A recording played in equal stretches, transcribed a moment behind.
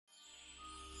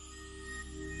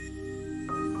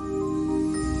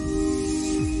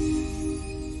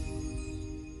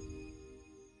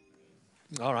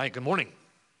All right, good morning.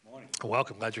 Morning.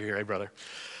 Welcome, glad you're here, hey brother.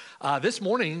 This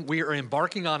morning we are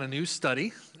embarking on a new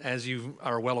study. As you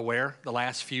are well aware, the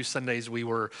last few Sundays we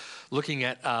were looking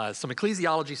at some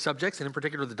ecclesiology subjects, and in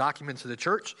particular the documents of the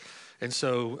church. And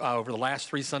so over the last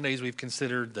 3 Sundays we've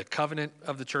considered the covenant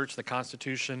of the church, the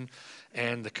constitution,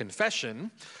 and the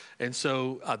confession. And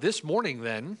so this morning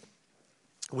then,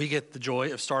 we get the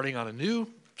joy of starting on a new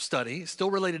study,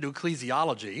 still related to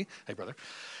ecclesiology. Hey brother.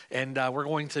 And we're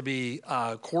going to be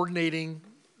coordinating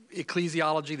this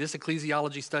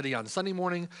ecclesiology study on Sunday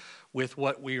morning with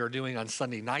what we are doing on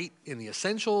Sunday night in the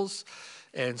essentials.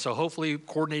 And so hopefully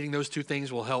coordinating those two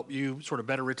things will help you sort of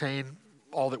better retain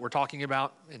all that we're talking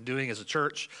about and doing as a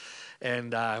church.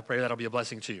 And I pray that'll be a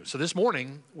blessing to you. So this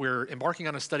morning, we're embarking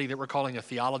on a study that we're calling a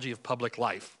theology of public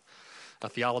life. A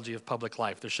theology of public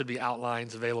life. There should be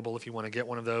outlines available if you want to get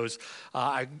one of those.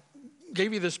 I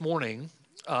gave you this morning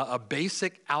a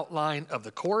basic outline of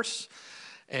the course,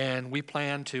 and I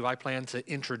plan to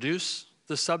introduce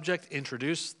the subject,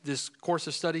 introduce this course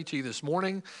of study to you this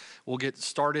morning. We'll get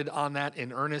started on that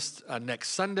in earnest next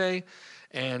Sunday.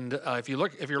 And if you're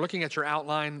looking at your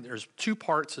outline, there's 2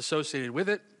 parts associated with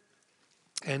it,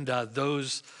 and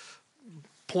those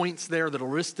points there that are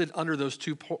listed under those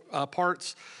 2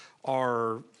 parts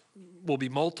will be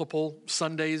multiple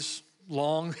Sundays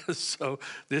long. So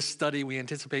this study we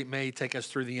anticipate may take us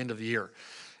through the end of the year.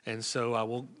 And so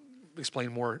we'll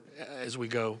explain more as we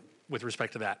go with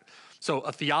respect to that. So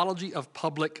a theology of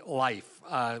public life.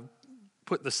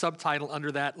 Put the subtitle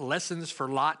under that, Lessons for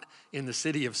Lot in the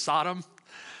City of Sodom.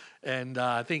 And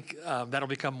I think that'll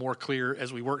become more clear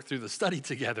as we work through the study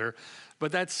together.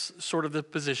 But that's sort of the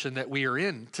position that we are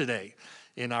in today.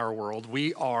 In our world,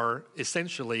 we are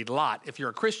essentially Lot. If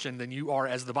you're a Christian, then you are,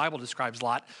 as the Bible describes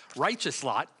Lot, righteous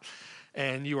Lot,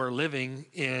 and you are living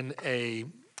in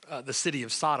the city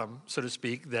of Sodom, so to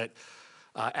speak, that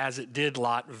as it did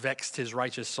Lot, vexed his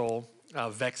righteous soul,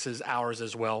 vexes ours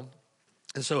as well.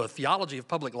 And so a theology of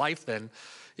public life then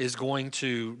is going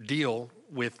to deal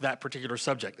with that particular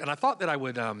subject. And I thought that I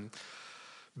would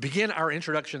begin our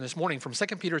introduction this morning from 2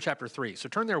 Peter chapter 3. So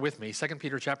turn there with me, 2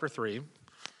 Peter chapter 3.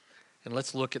 And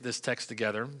let's look at this text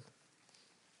together.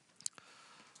 I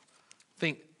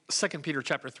think 2 Peter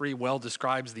chapter 3 well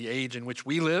describes the age in which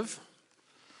we live.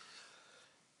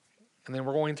 And then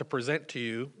we're going to present to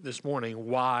you this morning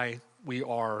why we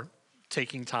are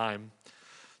taking time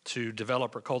to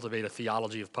develop or cultivate a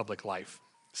theology of public life.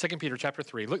 2 Peter chapter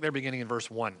 3, look there beginning in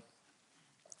verse 1,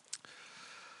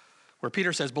 where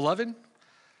Peter says, "Beloved,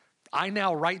 I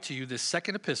now write to you this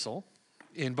second epistle,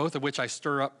 in both of which I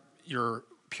stir up your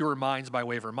pure minds by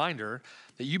way of reminder,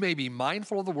 that you may be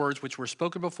mindful of the words which were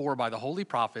spoken before by the holy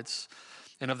prophets,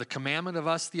 and of the commandment of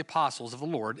us, the apostles of the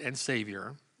Lord and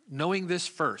Savior, knowing this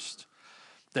first,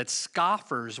 that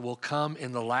scoffers will come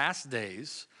in the last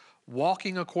days,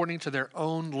 walking according to their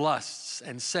own lusts,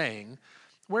 and saying,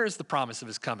 where is the promise of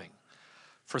his coming?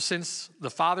 For since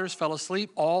the fathers fell asleep,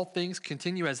 all things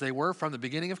continue as they were from the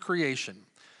beginning of creation.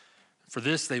 For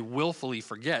this they willfully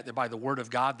forget that by the word of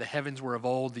God the heavens were of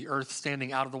old, the earth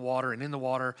standing out of the water and in the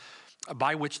water,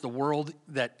 by which the world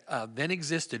that then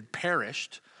existed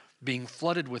perished, being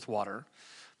flooded with water.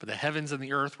 But the heavens and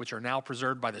the earth, which are now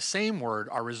preserved by the same word,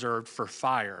 are reserved for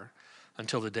fire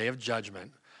until the day of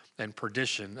judgment and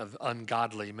perdition of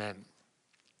ungodly men.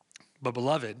 But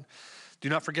beloved, do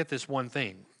not forget this one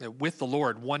thing, that with the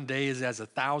Lord 1 day is as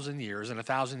 1,000 years, and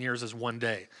 1,000 years as 1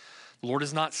 day. The Lord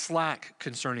is not slack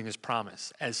concerning his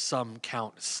promise, as some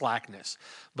count slackness,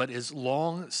 but is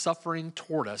long-suffering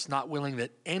toward us, not willing that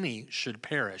any should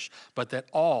perish, but that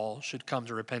all should come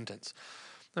to repentance."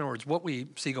 In other words, what we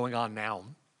see going on now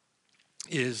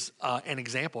is an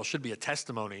example, should be a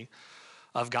testimony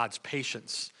of God's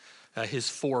patience, his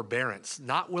forbearance,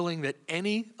 not willing that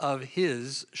any of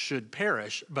his should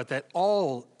perish, but that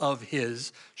all of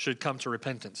his should come to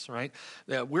repentance, right?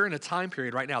 We're in a time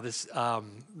period right now, this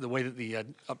the way that the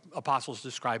apostles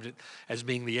described it as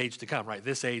being the age to come, right?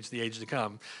 This age, the age to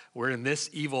come. We're in this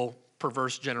evil,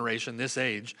 perverse generation, this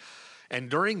age. And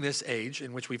during this age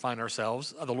in which we find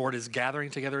ourselves, the Lord is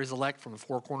gathering together his elect from the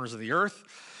 4 corners of the earth,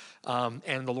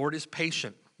 and the Lord is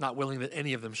patient, not willing that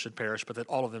any of them should perish, but that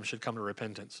all of them should come to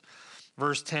repentance.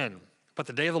 Verse 10, "But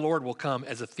the day of the Lord will come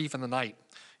as a thief in the night,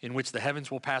 in which the heavens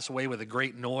will pass away with a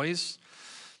great noise,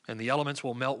 and the elements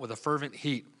will melt with a fervent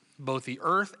heat. Both the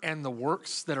earth and the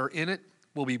works that are in it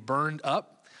will be burned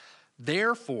up.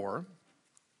 Therefore,"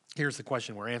 here's the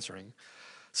question we're answering,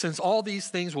 "since all these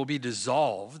things will be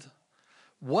dissolved,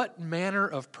 what manner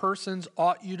of persons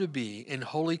ought you to be in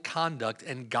holy conduct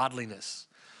and godliness?"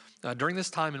 During this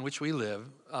time in which we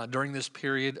live, during this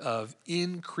period of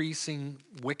increasing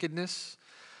wickedness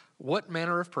what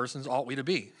manner of persons ought we to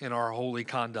be in our holy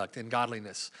conduct and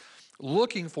godliness?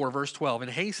 Looking for, verse 12,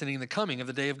 and hastening the coming of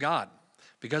the day of God,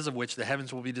 because of which the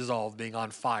heavens will be dissolved, being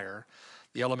on fire.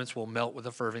 The elements will melt with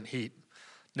a fervent heat.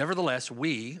 Nevertheless,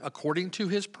 we, according to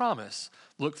his promise,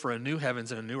 look for a new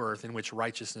heavens and a new earth in which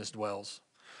righteousness dwells.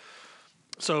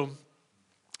 So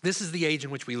this is the age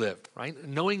in which we live, right?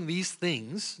 Knowing these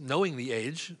things, knowing the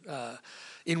age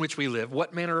in which we live,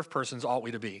 what manner of persons ought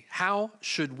we to be? How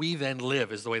should we then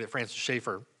live is the way that Francis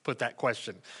Schaeffer put that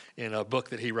question in a book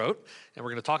that he wrote. And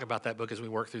we're going to talk about that book as we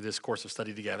work through this course of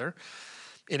study together.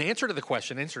 In answer to that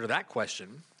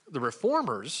question, the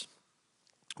reformers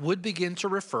would begin to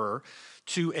refer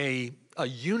to a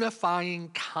unifying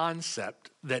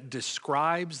concept that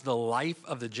describes the life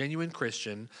of the genuine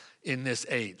Christian in this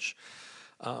age.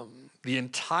 The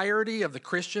entirety of the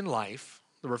Christian life,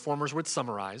 the reformers would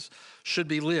summarize, should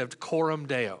be lived coram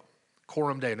Deo.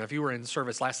 Coram Deo. Now, if you were in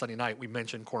service last Sunday night, we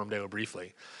mentioned coram Deo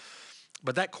briefly.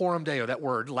 But that coram Deo, that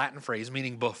word, Latin phrase,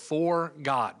 meaning before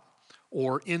God,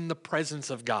 or in the presence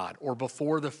of God, or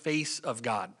before the face of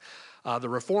God. The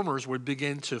reformers would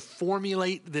begin to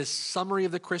formulate this summary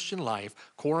of the Christian life,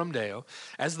 coram Deo,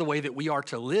 as the way that we are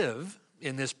to live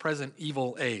in this present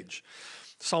evil age.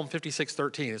 Psalm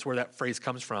 56:13 is where that phrase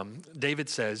comes from. David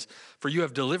says, "For you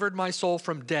have delivered my soul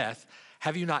from death.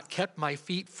 Have you not kept my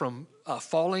feet from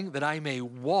falling, that I may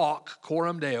walk,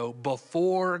 coram Deo,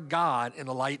 before God in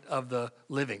the light of the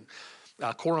living?"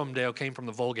 Coram Deo came from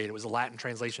the Vulgate. It was a Latin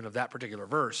translation of that particular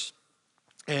verse.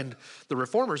 And the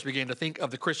reformers began to think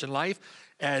of the Christian life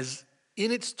as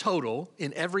in its total,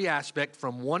 in every aspect,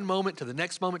 from one moment to the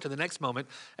next moment to the next moment,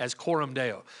 as coram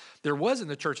Deo. There was in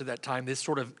the church at that time this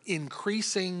sort of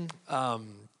increasing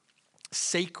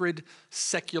sacred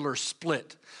secular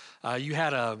split. You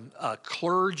had a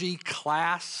clergy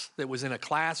class that was in a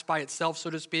class by itself, so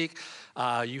to speak.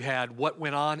 You had what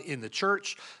went on in the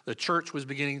church. The church was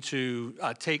beginning to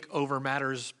take over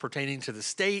matters pertaining to the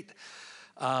state.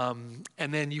 And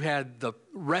then you had the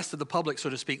rest of the public, so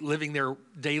to speak, living their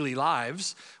daily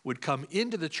lives, would come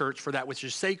into the church for that which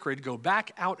is sacred, go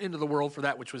back out into the world for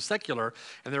that which was secular,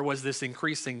 and there was this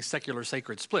increasing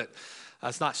secular-sacred split.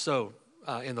 It's not so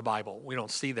in the Bible. We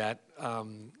don't see that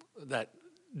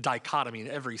dichotomy in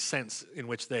every sense in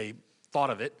which they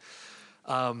thought of it.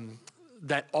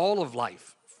 That all of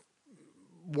life,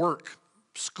 work,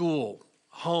 school,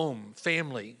 home,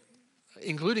 family,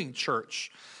 including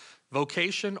church,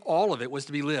 vocation, all of it was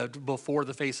to be lived before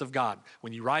the face of God.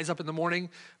 When you rise up in the morning,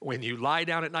 when you lie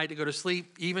down at night to go to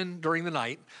sleep, even during the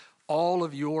night, all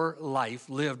of your life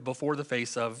lived before the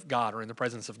face of God or in the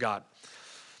presence of God.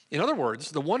 In other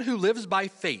words, the one who lives by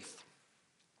faith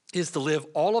is to live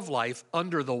all of life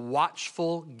under the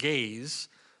watchful gaze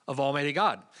of Almighty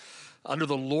God, under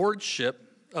the lordship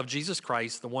of Jesus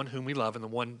Christ, the one whom we love and the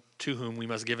one to whom we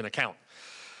must give an account.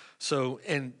 So,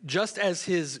 and just as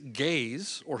his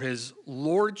gaze or his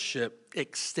lordship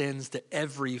extends to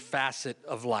every facet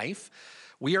of life,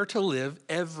 we are to live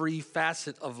every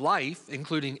facet of life,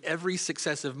 including every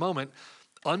successive moment,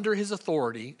 under his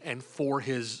authority and for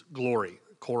his glory,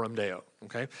 coram Deo,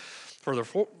 okay? For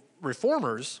the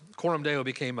reformers, coram Deo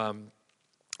became a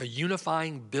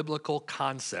unifying biblical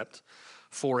concept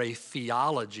for a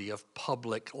theology of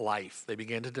public life. They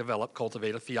began to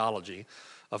cultivate a theology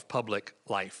of public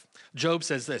life. Job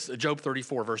says this, Job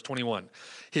 34, verse 21.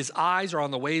 His eyes are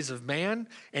on the ways of man,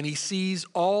 and he sees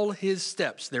all his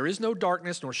steps. There is no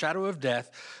darkness nor shadow of death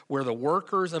where the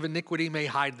workers of iniquity may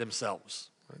hide themselves.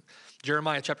 Right?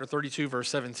 Jeremiah chapter 32, verse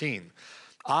 17.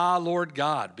 Ah, Lord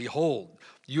God, behold,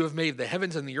 you have made the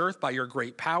heavens and the earth by your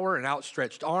great power and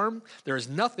outstretched arm. There is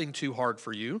nothing too hard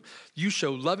for you. You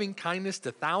show loving kindness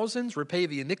to thousands, repay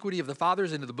the iniquity of the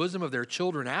fathers into the bosom of their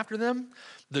children after them.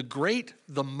 The great,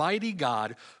 the mighty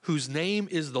God, whose name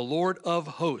is the Lord of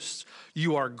hosts.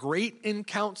 You are great in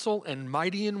counsel and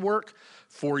mighty in work,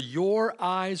 for your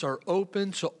eyes are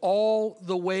open to all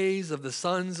the ways of the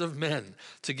sons of men,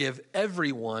 to give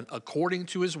everyone according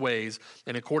to his ways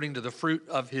and according to the fruit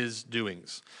of his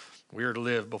doings. We are to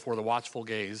live before the watchful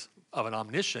gaze of an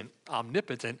omniscient,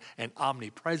 omnipotent, and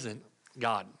omnipresent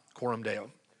God, coram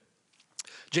Deo.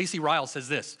 J.C. Ryle says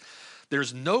this,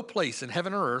 there's no place in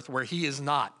heaven or earth where he is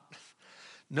not.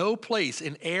 No place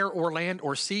in air or land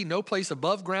or sea, no place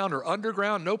above ground or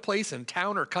underground, no place in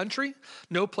town or country,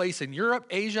 no place in Europe,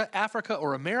 Asia, Africa,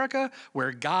 or America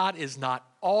where God is not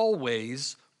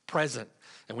always present.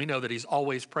 And we know that he's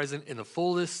always present in the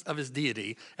fullness of his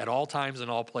deity at all times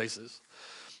and all places.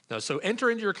 Now, so enter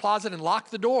into your closet and lock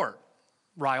the door,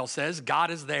 Ryle says.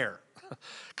 God is there.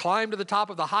 Climb to the top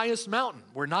of the highest mountain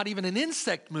where not even an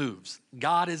insect moves.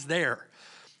 God is there.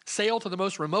 Sail to the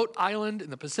most remote island in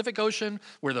the Pacific Ocean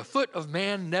where the foot of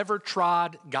man never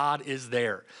trod. God is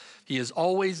there. He is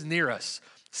always near us,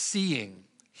 seeing,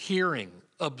 hearing,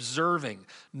 observing,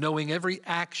 knowing every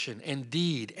action and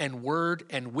deed and word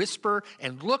and whisper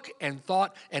and look and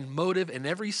thought and motive and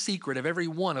every secret of every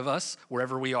one of us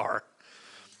wherever we are.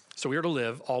 So we are to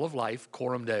live all of life,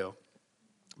 coram Deo,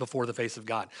 before the face of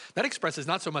God. That expresses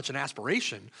not so much an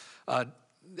aspiration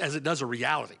as it does a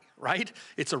reality, right?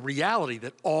 It's a reality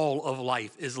that all of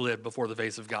life is lived before the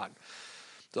face of God.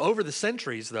 So over the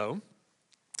centuries, though,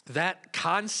 that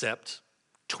concept,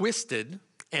 twisted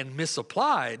and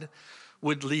misapplied,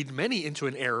 would lead many into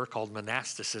an error called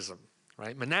monasticism,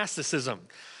 right? Monasticism.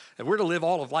 If we're to live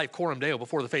all of life coram Deo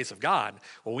before the face of God,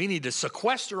 well, we need to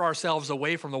sequester ourselves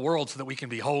away from the world so that we can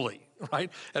be holy, right?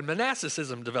 And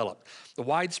monasticism developed. The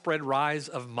widespread rise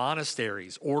of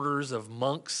monasteries, orders of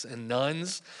monks and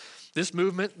nuns. This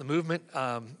movement, the movement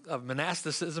of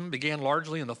monasticism, began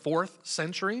largely in the 4th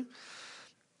century.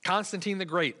 Constantine the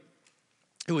Great,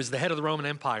 who was the head of the Roman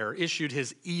Empire, issued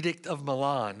his Edict of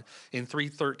Milan in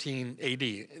 313 AD.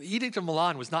 The Edict of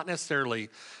Milan was not necessarily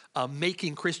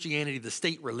making Christianity the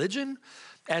state religion,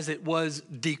 as it was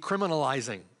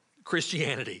decriminalizing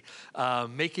Christianity,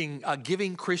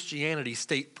 giving Christianity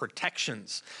state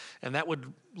protections. And that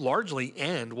would largely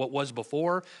end what was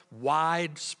before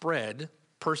widespread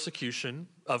persecution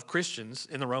of Christians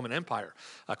in the Roman Empire.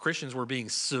 Christians were being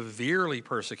severely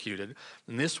persecuted,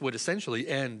 and this would essentially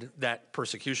end that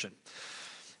persecution.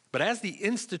 But as the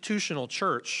institutional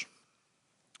church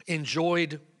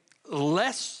enjoyed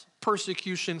less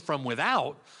persecution from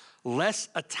without, less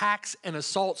attacks and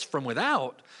assaults from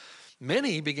without,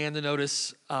 many began to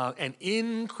notice an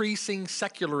increasing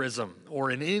secularism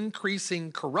or an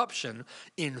increasing corruption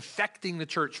infecting the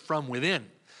church from within.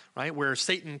 Right? Where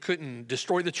Satan couldn't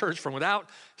destroy the church from without,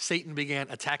 Satan began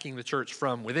attacking the church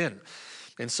from within.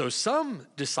 And so some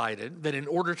decided that in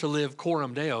order to live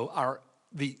coram Deo,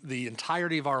 the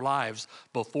entirety of our lives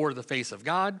before the face of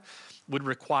God would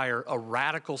require a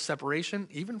radical separation,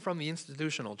 even from the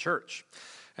institutional church.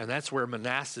 And that's where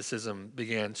monasticism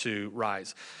began to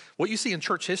rise. What you see in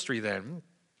church history then,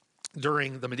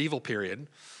 during the medieval period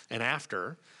and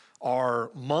after, are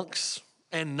monks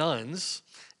and nuns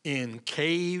in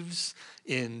caves,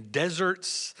 in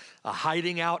deserts,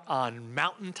 hiding out on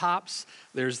mountaintops.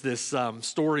 There's this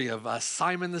story of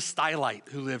Simon the Stylite,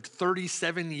 who lived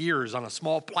 37 years on a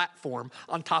small platform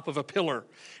on top of a pillar.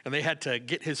 And they had to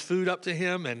get his food up to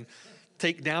him and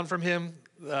take down from him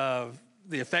the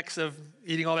effects of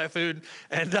eating all that food.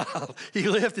 And he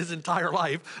lived his entire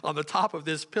life on the top of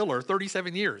this pillar.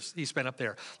 37 years he spent up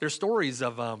there. There's stories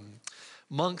of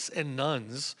monks and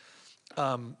nuns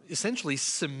essentially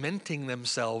cementing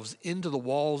themselves into the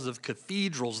walls of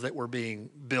cathedrals that were being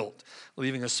built,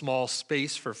 leaving a small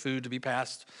space for food to be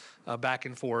passed back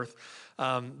and forth.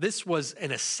 This was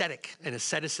an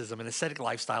asceticism, an ascetic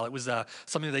lifestyle. It was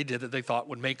something they did that they thought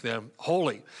would make them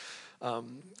holy.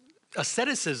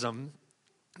 Asceticism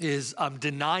is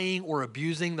denying or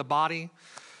abusing the body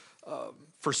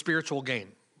for spiritual gain,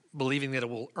 believing that it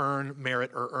will earn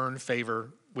merit or earn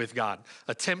favor with God.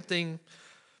 Attempting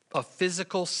a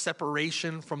physical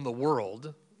separation from the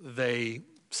world, they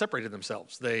separated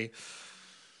themselves. They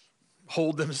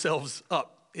hold themselves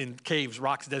up in caves,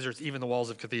 rocks, deserts, even the walls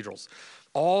of cathedrals,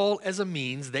 all as a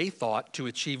means, they thought, to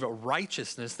achieve a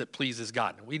righteousness that pleases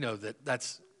God. And we know that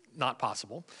that's not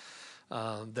possible,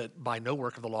 that by no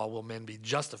work of the law will men be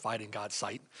justified in God's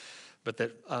sight, but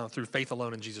that through faith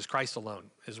alone in Jesus Christ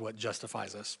alone is what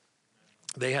justifies us.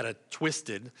 They had a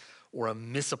twisted or a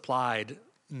misapplied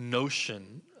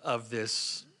notion of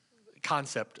this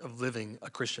concept of living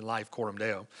a Christian life, coram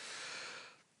Deo.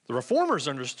 The Reformers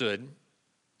understood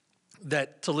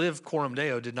that to live coram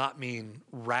Deo did not mean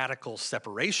radical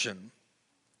separation.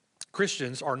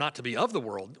 Christians are not to be of the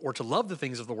world or to love the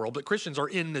things of the world, but Christians are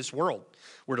in this world.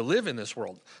 We're to live in this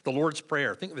world. The Lord's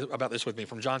Prayer, think about this with me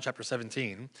from John chapter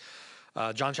 17.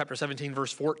 John chapter 17,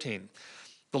 verse 14.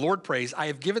 The Lord prays, I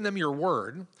have given them your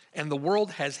word, and the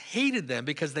world has hated them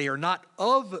because they are not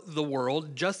of the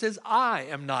world, just as I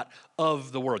am not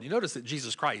of the world. You notice that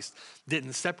Jesus Christ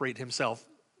didn't separate himself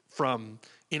from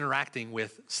interacting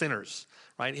with sinners,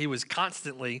 right? He was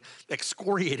constantly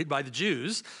excoriated by the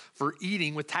Jews for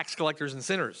eating with tax collectors and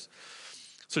sinners.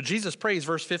 So Jesus prays,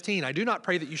 verse 15, I do not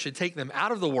pray that you should take them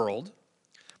out of the world,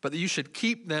 but that you should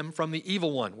keep them from the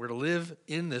evil one. We're to live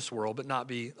in this world, but not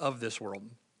be of this world.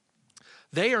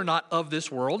 They are not of this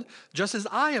world, just as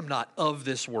I am not of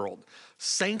this world.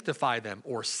 Sanctify them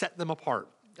or set them apart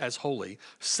as holy.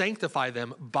 Sanctify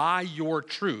them by your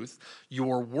truth.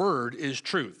 Your word is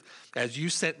truth. As you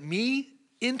sent me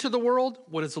into the world,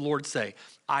 what does the Lord say?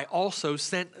 I also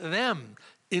sent them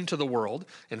into the world,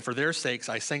 and for their sakes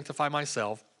I sanctify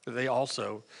myself, that they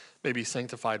also may be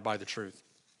sanctified by the truth.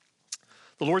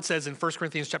 The Lord says in 1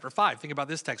 Corinthians chapter 5, think about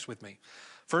this text with me.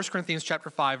 1 Corinthians chapter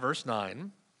 5, verse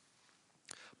 9,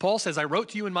 Paul says, I wrote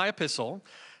to you in my epistle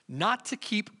not to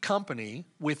keep company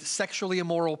with sexually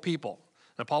immoral people.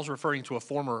 Now, Paul's referring to a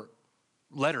former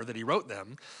letter that he wrote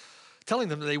them, telling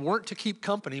them that they weren't to keep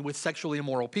company with sexually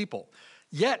immoral people.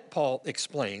 Yet, Paul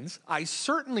explains, I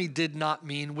certainly did not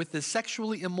mean with the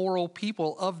sexually immoral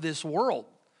people of this world.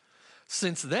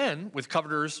 Since then, with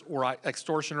coveters or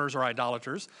extortioners or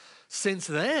idolaters, since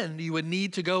then you would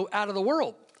need to go out of the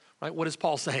world. Right? What is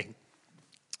Paul saying?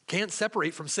 Can't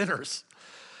separate from sinners.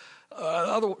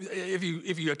 If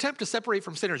you attempt to separate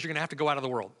from sinners, you're going to have to go out of the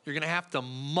world. You're going to have to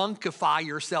monkify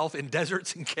yourself in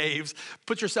deserts and caves,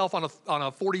 put yourself on a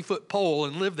 40-foot pole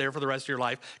and live there for the rest of your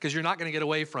life, because you're not going to get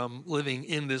away from living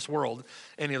in this world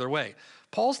any other way.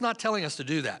 Paul's not telling us to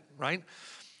do that, right?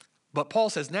 But Paul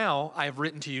says, now I have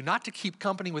written to you not to keep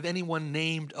company with anyone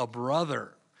named a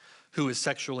brother who is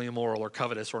sexually immoral or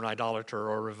covetous or an idolater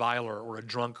or a reviler or a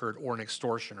drunkard or an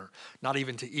extortioner, not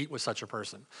even to eat with such a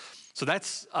person. So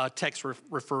that's a text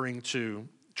referring to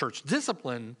church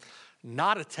discipline,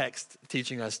 not a text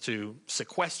teaching us to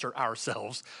sequester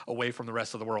ourselves away from the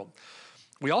rest of the world.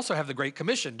 We also have the Great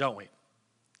Commission, don't we?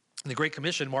 In the Great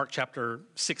Commission, Mark chapter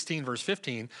 16, verse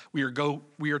 15, we are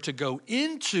to go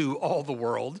into all the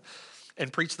world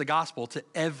and preach the gospel to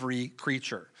every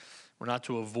creature. We're not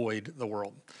to avoid the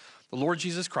world. The Lord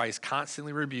Jesus Christ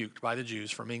constantly rebuked by the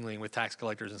Jews for mingling with tax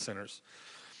collectors and sinners.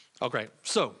 Okay,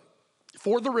 so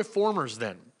for the reformers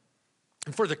then,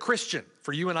 and for the Christian,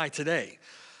 for you and I today,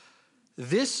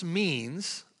 this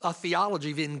means a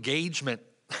theology of engagement,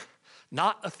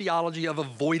 not a theology of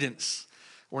avoidance.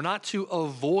 We're not to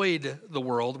avoid the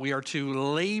world. We are to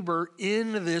labor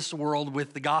in this world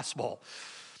with the gospel.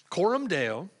 Coram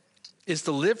Deo is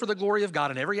to live for the glory of God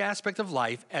in every aspect of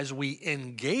life as we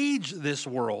engage this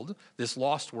world, this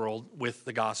lost world, with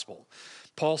the gospel.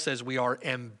 Paul says we are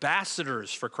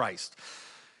ambassadors for Christ.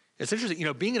 It's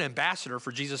interesting, being an ambassador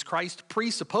for Jesus Christ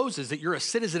presupposes that you're a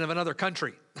citizen of another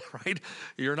country, right?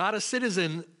 You're not a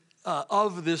citizen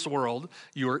of this world.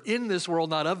 You are in this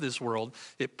world, not of this world.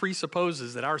 It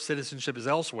presupposes that our citizenship is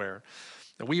elsewhere.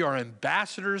 And we are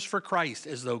ambassadors for Christ,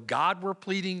 as though God were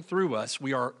pleading through us.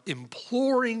 We are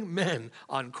imploring men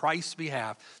on Christ's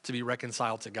behalf to be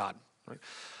reconciled to God. Right?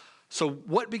 So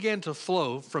what began to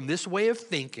flow from this way of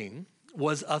thinking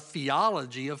was a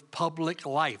theology of public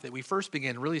life that we first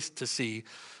began really to see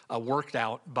worked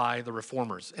out by the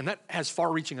reformers. And that has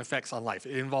far-reaching effects on life.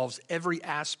 It involves every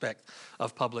aspect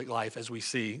of public life, as we'll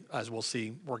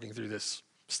see working through this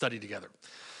study together.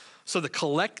 So the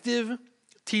collective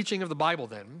teaching of the Bible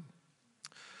then,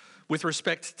 with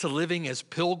respect to living as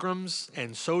pilgrims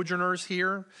and sojourners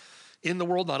here in the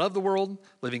world, not of the world,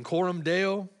 living coram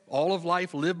Deo, all of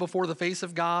life lived before the face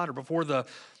of God or before the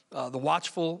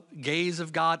watchful gaze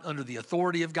of God, under the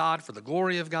authority of God, for the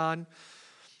glory of God.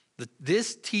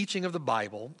 This teaching of the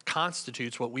Bible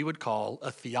constitutes what we would call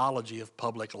a theology of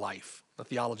public life. A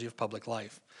theology of public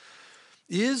life.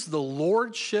 Is the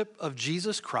lordship of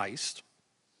Jesus Christ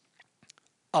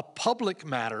a public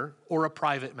matter or a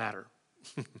private matter?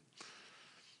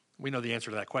 We know the answer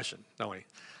to that question, don't we?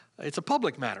 It's a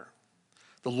public matter.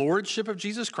 The lordship of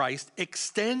Jesus Christ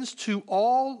extends to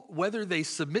all, whether they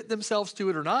submit themselves to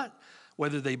it or not,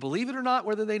 whether they believe it or not,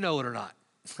 whether they know it or not.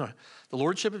 The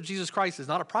lordship of Jesus Christ is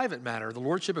not a private matter. The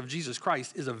lordship of Jesus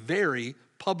Christ is a very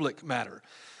public matter.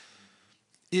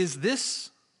 Is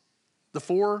this, the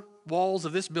four walls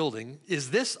of this building, is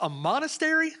this a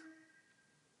monastery?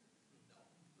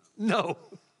 No.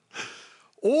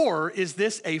 Or is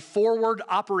this a forward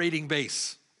operating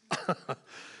base?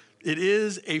 It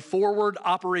is a forward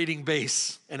operating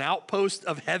base, an outpost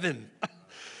of heaven.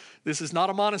 This is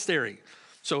not a monastery.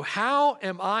 So how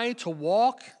am I to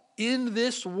walk in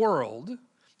this world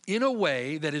in a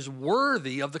way that is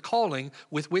worthy of the calling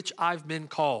with which I've been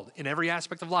called in every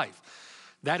aspect of life?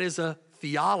 That is a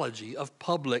theology of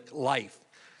public life.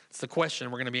 It's the question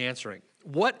we're going to be answering.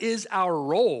 What is our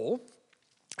role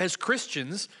as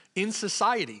Christians in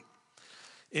society,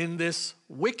 in this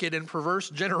wicked and perverse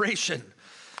generation?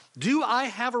 Do I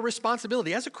have a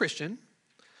responsibility as a Christian?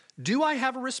 Do I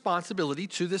have a responsibility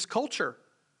to this culture?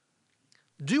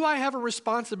 Do I have a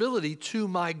responsibility to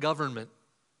my government?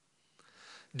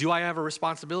 Do I have a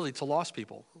responsibility to lost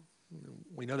people?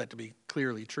 We know that to be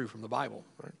clearly true from the Bible.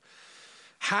 Right?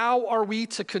 How are we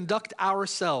to conduct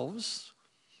ourselves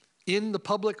in the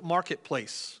public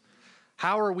marketplace?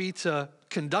 How are we to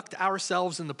conduct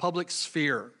ourselves in the public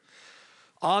sphere?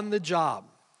 on the job,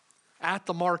 at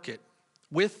the market,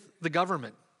 with the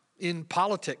government, in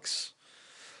politics.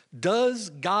 Does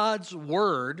God's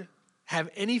word have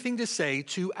anything to say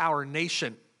to our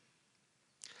nation?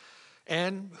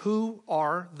 And who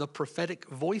are the prophetic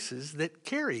voices that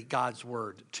carry God's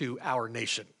word to our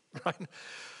nation? Right?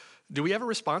 Do we have a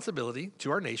responsibility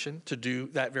to our nation to do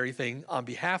that very thing on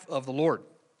behalf of the Lord?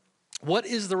 What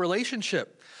is the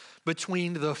relationship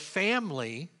between the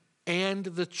family and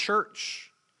the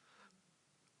church?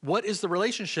 What is the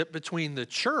relationship between the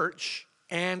church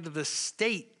and the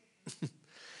state?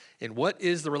 And what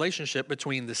is the relationship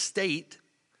between the state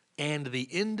and the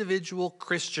individual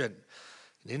Christian?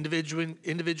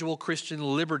 Individual Christian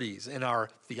liberties and our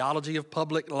theology of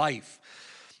public life.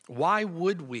 Why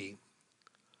would we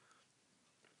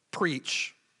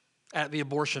preach at the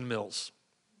abortion mills?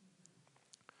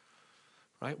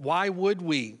 Right? Why would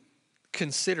we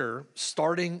consider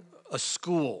starting a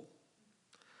school?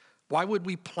 Why would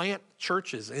we plant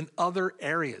churches in other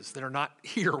areas that are not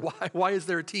here? Why is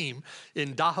there a team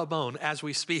in Dahabon as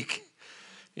we speak?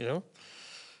 You know?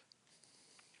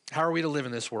 How are we to live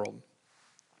in this world?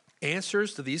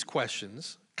 Answers to these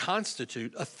questions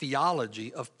constitute a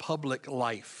theology of public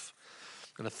life.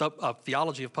 And a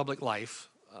theology of public life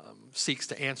seeks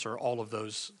to answer all of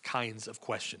those kinds of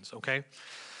questions, okay?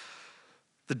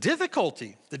 The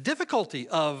difficulty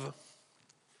of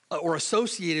or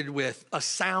associated with a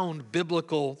sound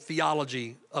biblical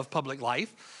theology of public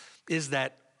life is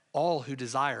that all who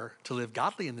desire to live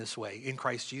godly in this way in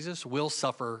Christ Jesus will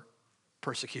suffer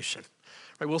persecution.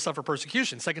 Right? Will suffer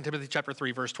persecution. 2 Timothy chapter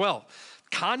 3, verse 12.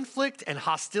 Conflict and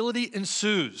hostility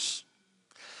ensues.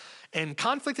 And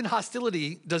conflict and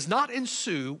hostility does not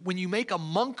ensue when you make a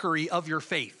monkery of your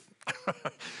faith.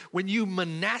 When you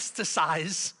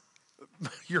monasticize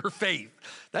your faith.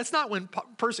 That's not when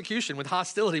persecution, when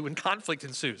hostility, when conflict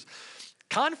ensues.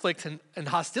 Conflict and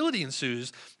hostility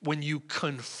ensues when you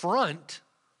confront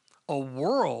a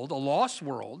world, a lost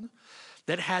world,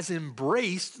 that has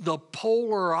embraced the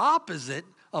polar opposite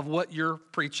of what you're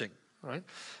preaching, right?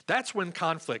 That's when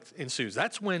conflict ensues.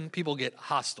 That's when people get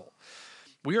hostile.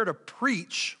 We are to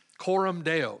preach coram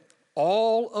Deo.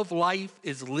 All of life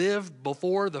is lived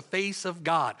before the face of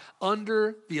God,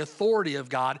 under the authority of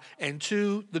God, and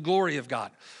to the glory of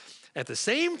God. At the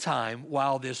same time,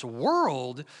 while this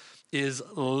world is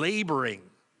laboring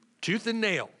tooth and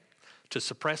nail to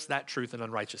suppress that truth and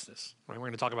unrighteousness. Right? We're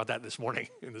going to talk about that this morning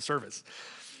in the service.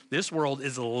 This world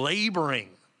is laboring.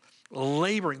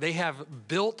 They have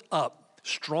built up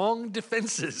strong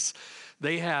defenses.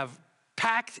 They have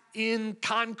packed in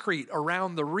concrete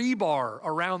around the rebar,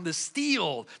 around the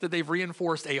steel that they've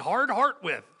reinforced a hard heart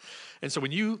with. And so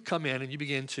when you come in and you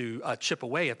begin to chip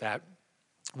away at that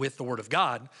with the word of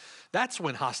God, that's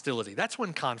when hostility, that's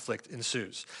when conflict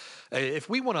ensues. If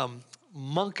we want to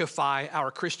monkify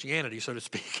our Christianity, so to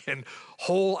speak, and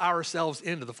hole ourselves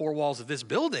into the four walls of this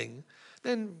building,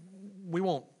 then we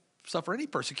won't suffer any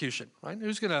persecution, right?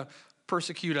 Who's going to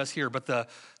persecute us here but the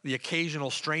occasional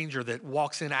stranger that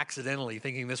walks in accidentally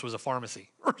thinking this was a pharmacy?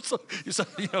 Or so, it's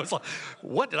like,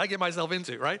 what did I get myself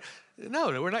into, right?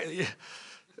 No, we're not.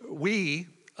 We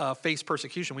face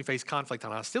persecution. We face conflict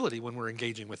and hostility when we're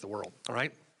engaging with the world, all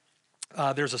right?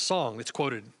 There's a song that's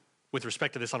quoted with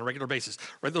respect to this on a regular basis.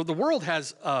 Right? The world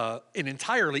has an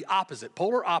entirely opposite,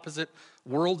 polar opposite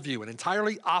worldview, an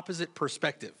entirely opposite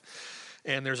perspective.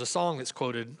 And there's a song that's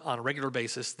quoted on a regular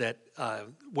basis that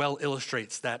well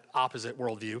illustrates that opposite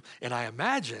worldview. And I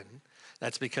imagine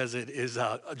that's because it is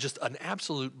just an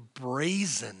absolute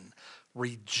brazen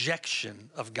rejection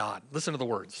of God. Listen to the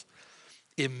words.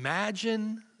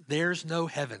 Imagine there's no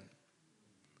heaven.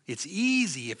 It's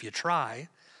easy if you try.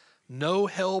 No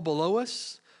hell below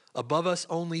us, above us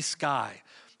only sky.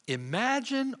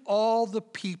 Imagine all the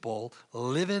people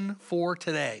living for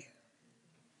today.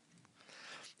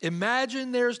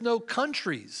 Imagine there's no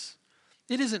countries.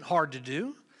 It isn't hard to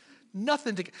do.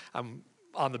 Nothing to... I'm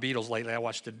on the Beatles lately. I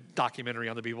watched a documentary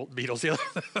on the Beatles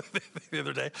the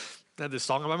other day. I had this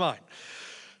song on my mind.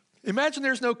 Imagine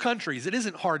there's no countries. It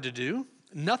isn't hard to do.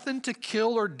 Nothing to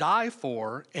kill or die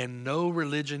for, and no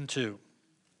religion too.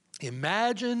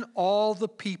 Imagine all the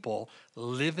people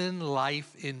living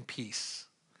life in peace.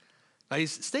 Now,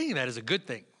 he's stating that as a good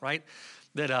thing, right?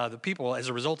 That the people, as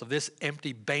a result of this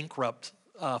empty, bankrupt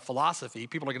philosophy,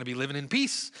 people are going to be living in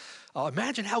peace.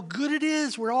 Imagine how good it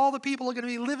is where all the people are going to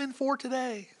be living for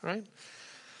today, right?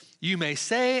 You may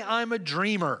say I'm a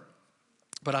dreamer,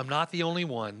 but I'm not the only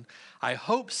one. I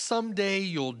hope someday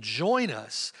you'll join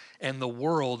us and the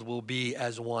world will be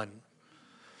as one.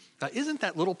 Now, isn't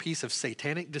that little piece of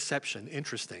satanic deception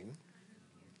interesting?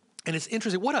 And it's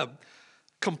interesting. What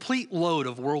complete load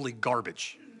of worldly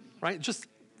garbage, right? Just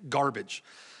garbage.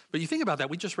 But you think about that,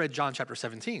 we just read John chapter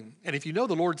 17. And if you know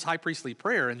the Lord's high priestly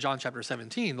prayer in John chapter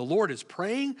 17, the Lord is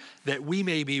praying that we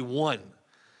may be one.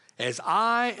 As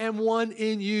I am one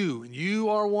in you, and you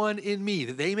are one in me,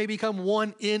 that they may become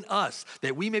one in us,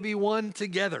 that we may be one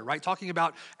together, right? Talking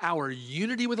about our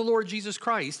unity with the Lord Jesus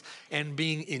Christ and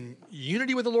being in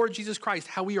unity with the Lord Jesus Christ,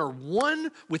 how we are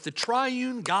one with the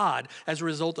triune God as a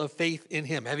result of faith in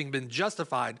him, having been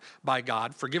justified by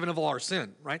God, forgiven of all our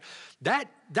sin, right?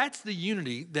 That's the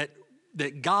unity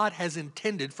that God has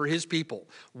intended for his people.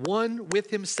 One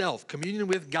with himself, communion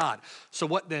with God. So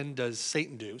what then does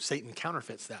Satan do? Satan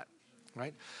counterfeits that,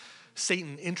 right?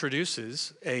 Satan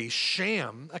introduces a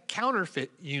sham, a counterfeit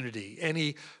unity, and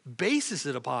he bases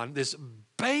it upon this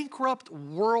bankrupt,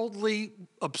 worldly,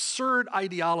 absurd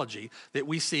ideology that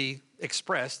we see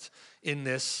expressed in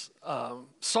this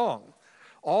song.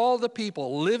 All the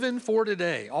people living for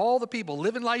today, all the people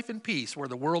living life in peace where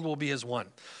the world will be as one.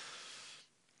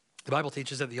 The Bible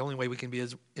teaches that the only way we can be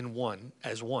as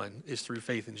one is through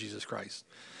faith in Jesus Christ.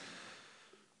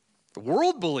 The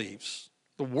world believes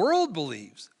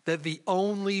that the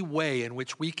only way in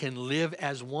which we can live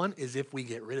as one is if we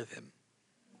get rid of him.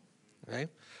 Okay?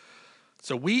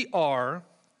 So we are,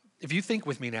 if you think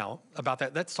with me now about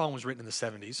that song was written in the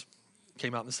 70s,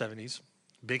 came out in the 70s,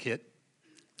 big hit.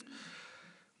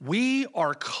 We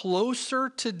are closer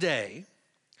today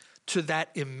to that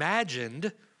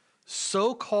imagined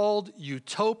so-called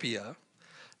utopia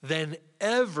than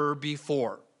ever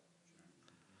before.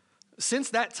 Since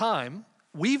that time,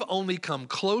 we've only come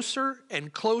closer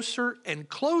and closer and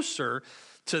closer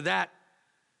to that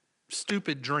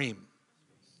stupid dream.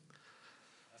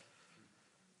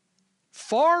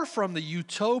 Far from the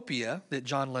utopia that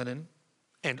John Lennon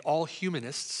and all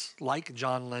humanists like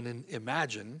John Lennon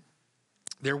imagine,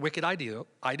 their wicked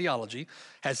ideology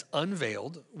has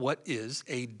unveiled what is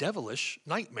a devilish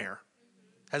nightmare.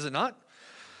 Has it not?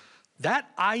 That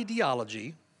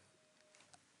ideology,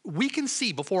 we can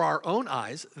see before our own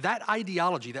eyes, that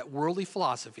ideology, that worldly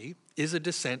philosophy, is a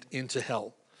descent into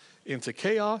hell, into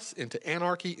chaos, into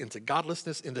anarchy, into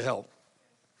godlessness, into hell.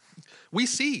 We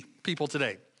see people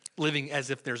today living as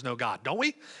if there's no God, don't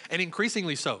we? And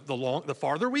increasingly so. The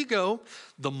farther we go,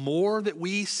 the more that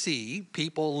we see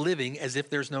people living as if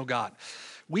there's no God.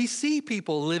 We see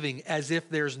people living as if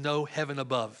there's no heaven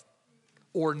above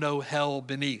or no hell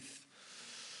beneath,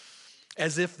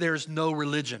 as if there's no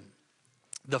religion.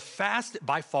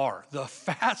 By far, the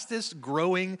fastest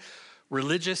growing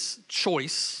religious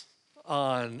choice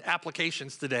on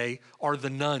applications today are the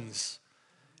nuns.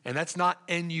 And that's not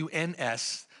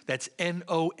N-U-N-S, that's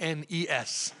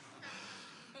N-O-N-E-S.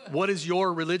 What is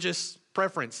your religious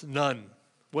preference? None.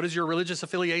 What is your religious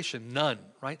affiliation? None,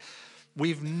 right?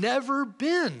 We've never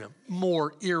been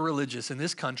more irreligious in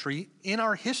this country in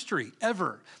our history,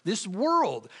 ever. This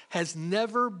world has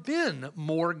never been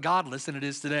more godless than it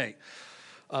is today.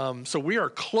 So we are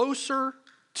closer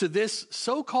to this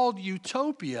so-called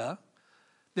utopia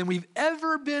than we've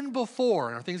ever been before.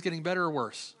 And are things getting better or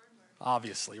worse?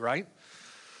 Obviously, right?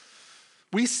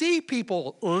 We see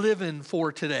people living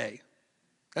for today.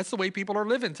 That's the way people are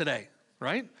living today,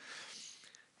 right?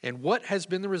 And what has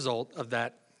been the result of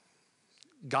that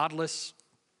godless,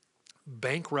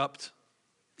 bankrupt,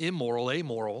 immoral,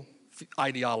 amoral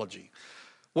ideology?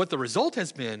 What the result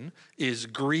has been is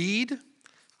greed,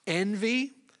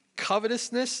 envy,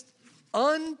 covetousness,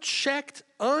 unchecked,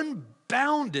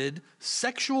 unbounded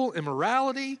sexual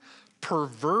immorality,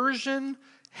 perversion,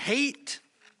 hate,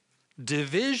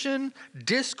 division,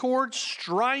 discord,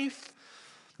 strife.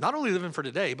 Not only living for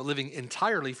today, but living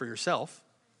entirely for yourself,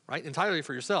 right? Entirely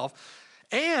for yourself.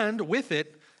 And with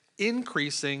it,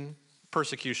 increasing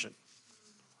persecution,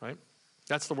 right?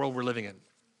 That's the world we're living in.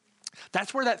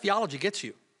 That's where that theology gets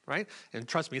you, right? And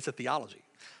trust me, it's a theology.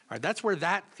 Right, that's where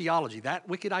that theology, that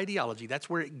wicked ideology, that's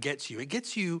where it gets you. It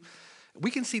gets you, we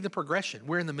can see the progression.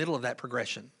 We're in the middle of that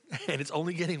progression, and it's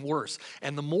only getting worse.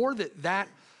 And the more that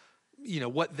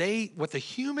what the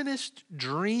humanist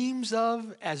dreams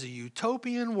of as a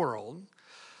utopian world,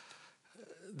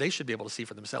 they should be able to see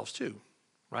for themselves too,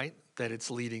 right? That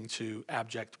it's leading to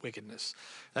abject wickedness.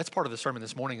 That's part of the sermon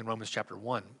this morning in Romans chapter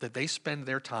 1, that they spend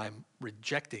their time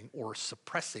rejecting or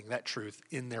suppressing that truth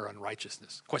in their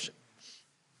unrighteousness. Question?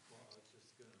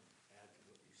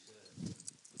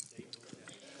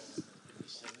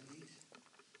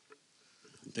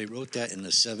 They wrote that in the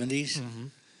 70s. Mm-hmm.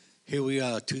 Here we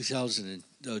are,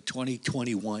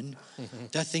 2021. Mm-hmm.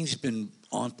 That thing's been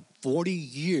on 40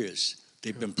 years.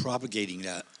 They've been propagating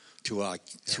that to our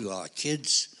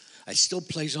kids. It still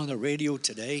plays on the radio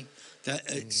today. That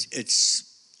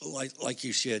it's like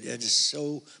you said, it is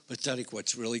so pathetic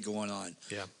what's really going on.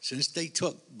 Yeah. Since they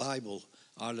took Bible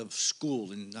out of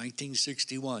school in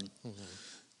 1961,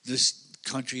 this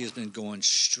country has been going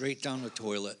straight down the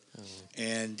toilet,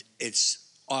 and it's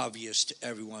obvious to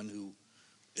everyone who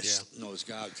knows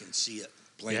God can see it.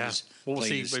 Well, we'll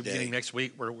see beginning next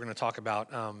week. We're going to talk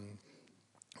about what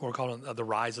we're calling the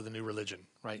rise of the new religion,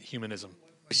 right? Humanism.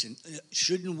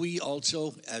 Shouldn't we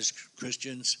also, as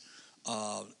Christians,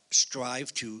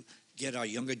 strive to get our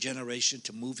younger generation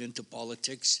to move into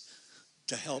politics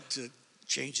to help to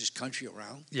change this country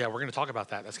around? Yeah, we're going to talk about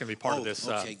that. That's going to be part of this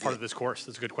part of this course.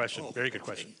 That's a good question. Very good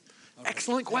question. Right.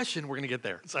 Excellent question. We're going to get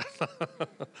there.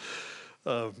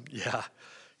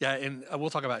 Yeah, and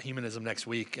we'll talk about humanism next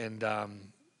week and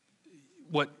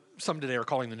what some today are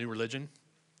calling the new religion.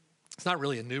 It's not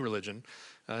really a new religion.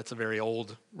 It's a very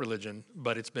old religion,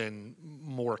 but it's been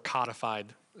more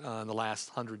codified in the last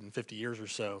 150 years or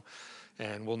so.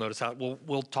 And we'll notice how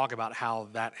we'll talk about how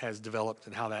that has developed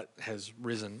and how that has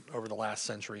risen over the last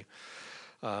century.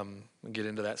 We'll get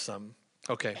into that some.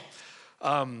 Okay.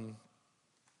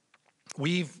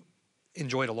 We've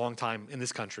enjoyed a long time in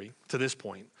this country to this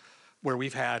point where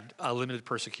we've had limited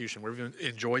persecution, where we've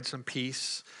enjoyed some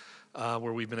peace,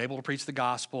 where we've been able to preach the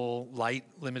gospel, light,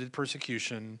 limited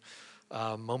persecution,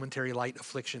 momentary light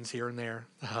afflictions here and there.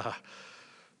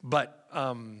 But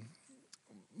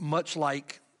much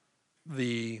like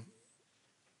the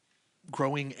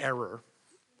growing error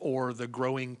or the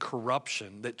growing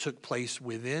corruption that took place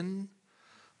within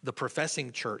the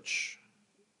professing church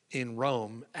in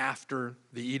Rome after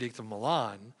the Edict of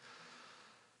Milan,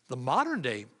 the modern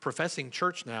day professing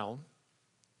church now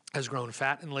has grown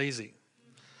fat and lazy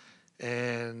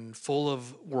and full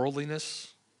of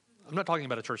worldliness. I'm not talking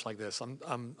about a church like this.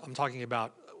 I'm talking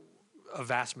about a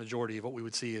vast majority of what we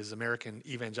would see as American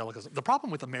evangelicalism. The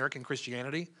problem with American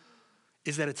Christianity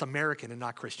is that it's American and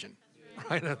not Christian,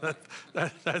 right?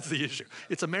 That's the issue.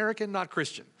 It's American, not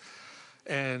Christian.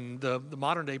 And the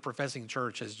modern day professing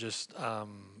church has just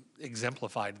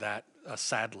exemplified that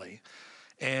sadly.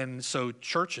 And so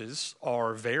churches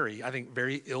are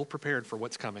very ill prepared for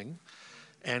what's coming.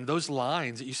 And those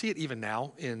lines, you see it even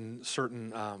now in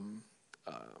certain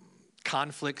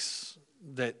conflicts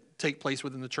that take place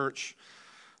within the church.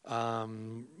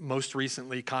 Most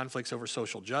recently, conflicts over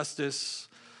social justice.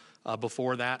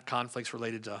 Before that, conflicts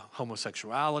related to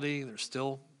homosexuality. They're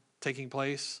still taking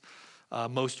place.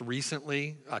 Most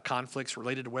recently, conflicts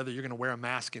related to whether you're going to wear a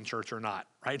mask in church or not,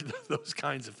 right? Those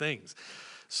kinds of things.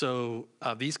 So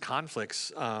these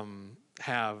conflicts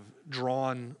have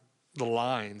drawn the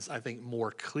lines, I think,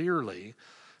 more clearly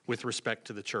with respect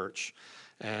to the church.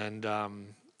 And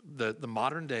the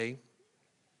modern day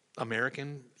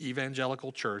American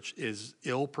evangelical church is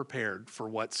ill prepared for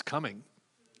what's coming.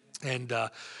 And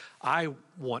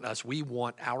we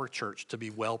want our church to be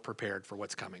well prepared for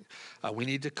what's coming. We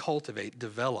need to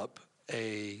develop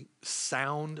a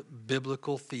sound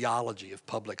biblical theology of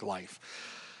public life.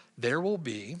 There will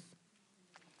be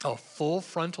a full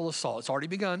frontal assault. It's already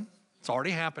begun. It's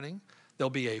already happening.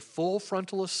 There'll be a full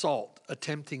frontal assault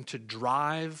attempting to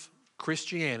drive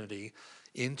Christianity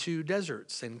into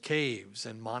deserts and caves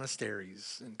and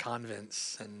monasteries and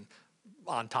convents and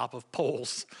on top of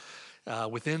poles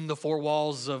within the four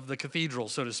walls of the cathedral,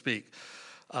 so to speak.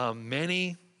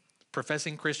 Many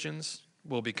professing Christians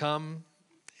will become,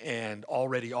 and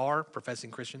already are professing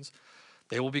Christians,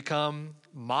 they will become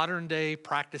modern day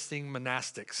practicing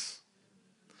monastics,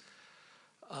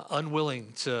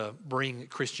 unwilling to bring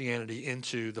Christianity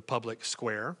into the public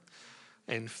square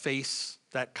and face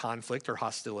that conflict or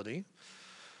hostility.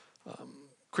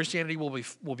 Christianity will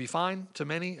be fine to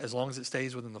many as long as it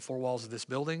stays within the four walls of this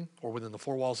building or within the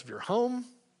four walls of your home.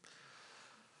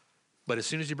 But as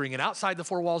soon as you bring it outside the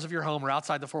four walls of your home or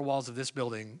outside the four walls of this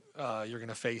building, you're going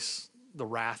to face the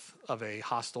wrath of a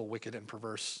hostile, wicked, and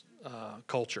perverse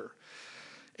culture.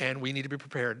 And we need to be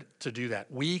prepared to do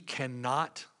that. We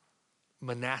cannot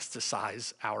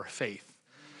monasticize our faith.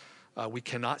 We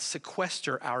cannot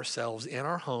sequester ourselves in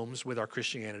our homes with our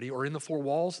Christianity or in the four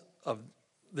walls of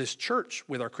this church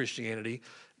with our Christianity.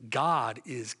 God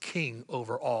is king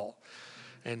over all.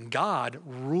 And God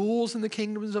rules in the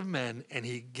kingdoms of men, and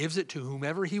he gives it to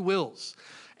whomever he wills.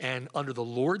 And under the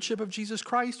lordship of Jesus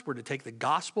Christ, we're to take the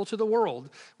gospel to the world.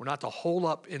 We're not to hole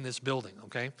up in this building,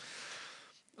 okay?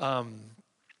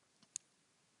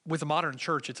 With the modern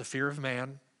church, it's a fear of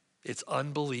man. It's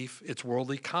unbelief, it's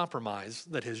worldly compromise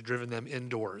that has driven them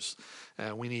indoors.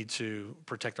 We need to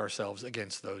protect ourselves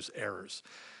against those errors.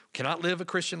 We cannot live a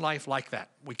Christian life like that.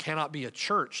 We cannot be a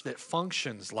church that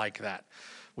functions like that.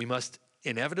 We must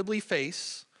inevitably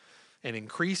face an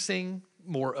increasing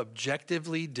more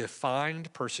objectively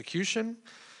defined persecution,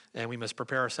 and we must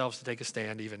prepare ourselves to take a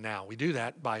stand even now. We do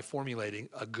that by formulating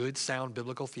a good, sound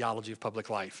biblical theology of public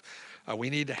life. We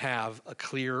need to have a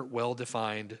clear,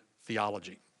 well-defined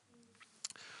theology.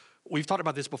 We've talked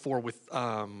about this before with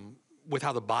how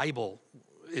the Bible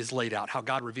is laid out, how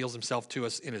God reveals himself to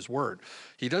us in his word.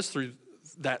 He does through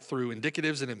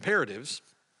indicatives and imperatives.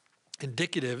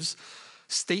 Indicatives,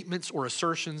 statements or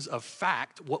assertions of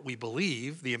fact, what we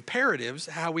believe. The imperatives,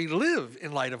 how we live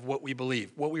in light of what we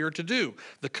believe, what we are to do,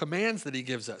 the commands that he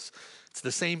gives us. It's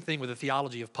the same thing with the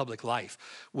theology of public life.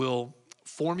 We'll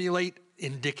formulate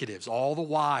indicatives, all the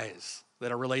whys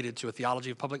that are related to a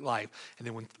theology of public life, and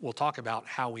then we'll talk about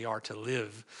how we are to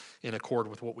live in accord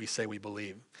with what we say we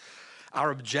believe.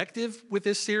 Our objective with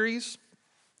this series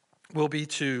will be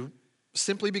to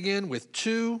simply begin with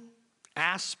two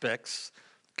aspects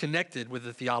connected with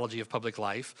the theology of public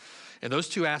life. And those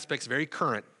two aspects very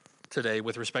current today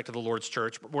with respect to the Lord's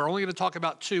church. But we're only going to talk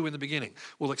about two in the beginning.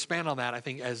 We'll expand on that, I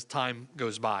think, as time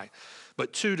goes by.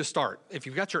 But two to start. If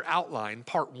you've got your outline,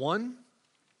 part one,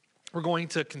 we're going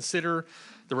to consider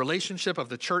the relationship of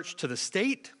the church to the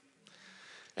state.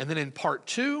 And then in part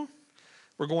two,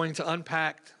 we're going to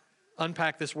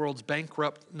unpack this world's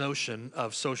bankrupt notion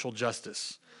of social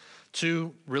justice.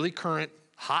 Two really current,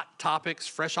 hot topics,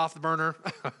 fresh off the burner,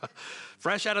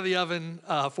 fresh out of the oven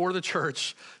for the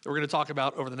church that we're going to talk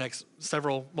about over the next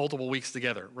multiple weeks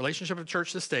together. Relationship of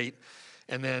church to state,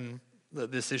 and then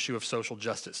this issue of social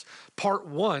justice. Part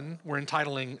one, we're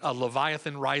entitling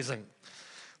Leviathan Rising,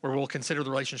 where we'll consider the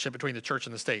relationship between the church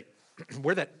and the state.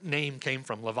 Where that name came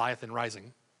from, Leviathan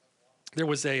Rising. There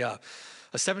was a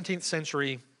 17th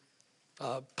century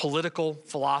political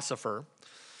philosopher,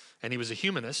 and he was a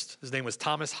humanist. His name was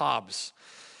Thomas Hobbes.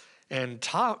 And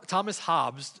Thomas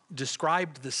Hobbes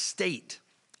described the state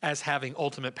as having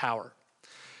ultimate power,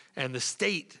 and the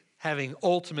state having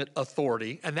ultimate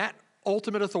authority. And that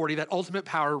ultimate authority, that ultimate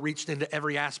power reached into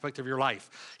every aspect of your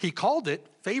life. He called it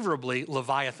favorably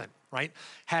Leviathan, right?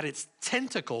 Had its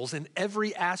tentacles in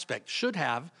every aspect,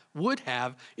 would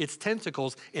have its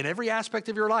tentacles in every aspect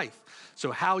of your life.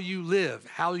 So how you live,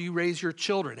 how you raise your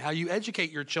children, how you educate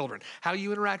your children, how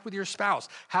you interact with your spouse,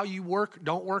 how you work,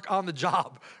 don't work on the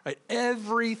job, right?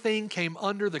 Everything came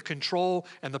under the control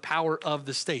and the power of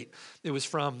the state. It was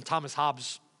from Thomas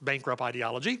Hobbes' bankrupt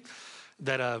ideology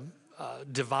that a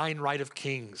divine right of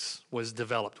kings was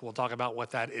developed. We'll talk about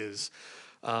what that is.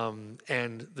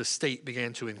 And the state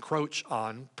began to encroach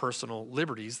on personal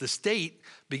liberties. The state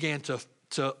began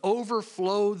to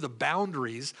overflow the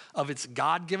boundaries of its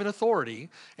God-given authority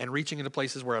and reaching into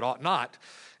places where it ought not.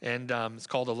 And it's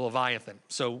called a Leviathan.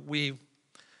 So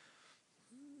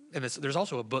there's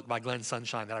also a book by Glenn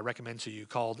Sunshine that I recommend to you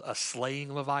called A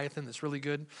Slaying Leviathan that's really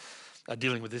good,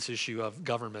 dealing with this issue of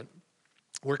government.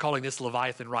 We're calling this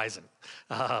Leviathan Rising.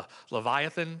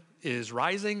 Leviathan is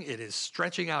rising. It is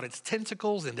stretching out its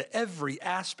tentacles into every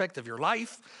aspect of your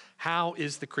life. How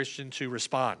is the Christian to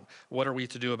respond? What are we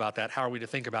to do about that? How are we to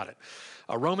think about it?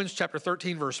 Romans chapter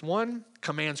 13, verse 1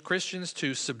 commands Christians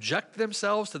to subject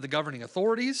themselves to the governing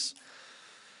authorities.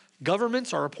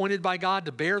 Governments are appointed by God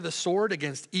to bear the sword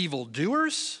against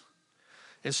evildoers.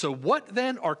 And so what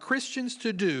then are Christians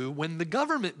to do when the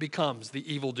government becomes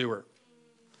the evildoer?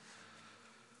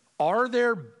 Are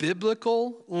there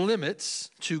biblical limits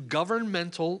to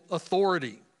governmental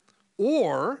authority?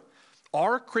 Or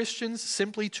are Christians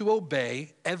simply to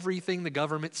obey everything the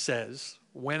government says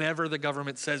whenever the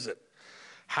government says it?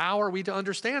 How are we to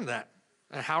understand that?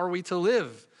 And how are we to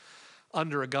live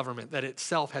under a government that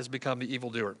itself has become the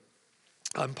evildoer?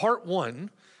 On part one,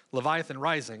 Leviathan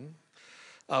Rising,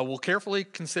 we'll carefully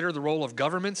consider the role of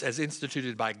governments as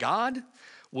instituted by God.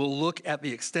 We'll look at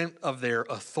the extent of their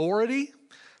authority.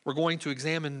 We're going to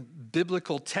examine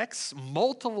biblical texts,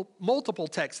 multiple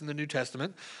texts in the New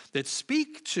Testament that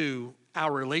speak to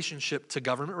our relationship to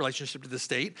government, relationship to the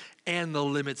state, and the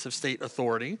limits of state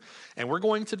authority. And we're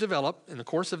going to develop, in the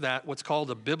course of that, what's called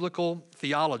a biblical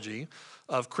theology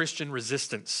of Christian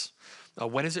resistance.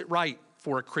 When is it right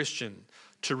for a Christian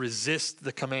to resist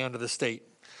the command of the state?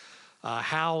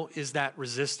 How is that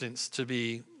resistance to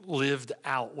be lived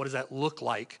out? What does that look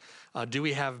like? Do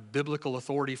we have biblical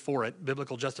authority for it,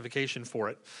 biblical justification for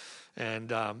it?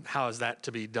 And how is that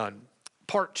to be done?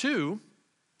 Part two,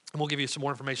 and we'll give you some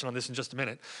more information on this in just a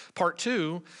minute. Part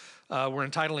two, we're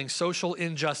entitling Social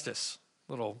Injustice.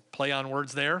 Little play on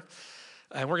words there.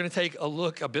 And we're going to take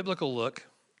a biblical look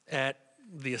at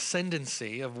the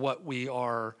ascendancy of what we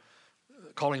are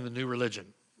calling the new religion,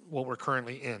 what we're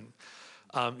currently in.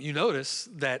 You notice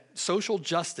that social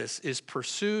justice is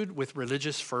pursued with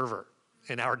religious fervor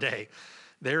in our day.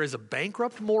 There is a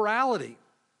bankrupt morality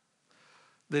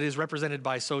that is represented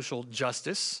by social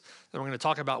justice. And we're going to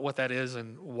talk about what that is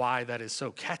and why that is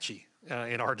so catchy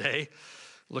in our day.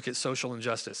 Look at social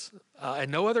injustice. At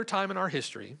no other time in our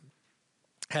history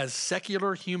has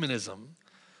secular humanism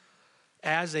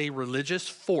as a religious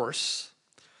force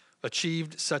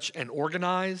achieved such an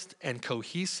organized and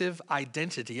cohesive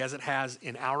identity as it has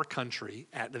in our country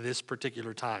at this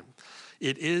particular time.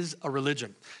 It is a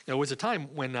religion. There was a time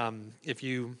when, if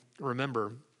you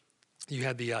remember, you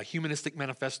had the Humanistic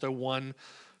Manifesto 1,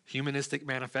 Humanistic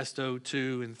Manifesto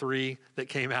 2 and 3 that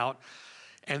came out.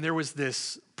 And there was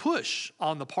this push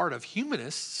on the part of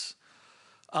humanists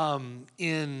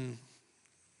in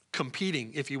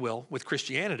competing, if you will, with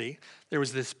Christianity. There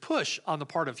was this push on the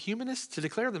part of humanists to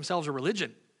declare themselves a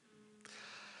religion.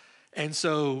 And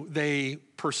so they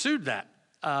pursued that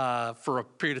for a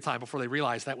period of time before they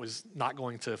realized that was not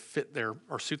going to fit their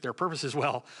or suit their purposes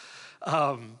well.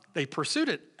 They pursued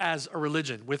it as a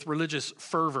religion with religious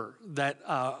fervor, that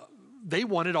they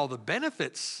wanted all the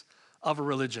benefits of a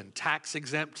religion,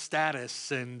 tax-exempt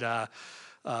status and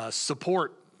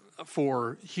support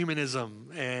for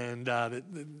humanism, and the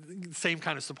same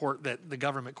kind of support that the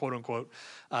government, quote unquote,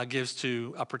 gives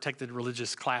to protected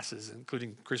religious classes,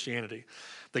 including Christianity.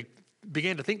 They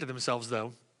began to think to themselves,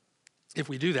 though, if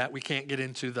we do that, we can't get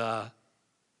into the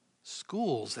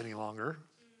schools any longer.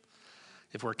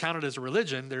 If we're counted as a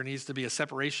religion, there needs to be a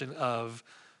separation of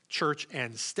church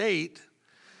and state.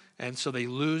 And so they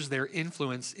lose their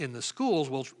influence in the schools,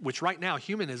 which right now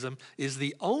humanism is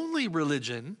the only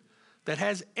religion that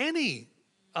has any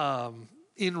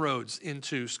inroads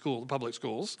into public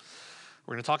schools.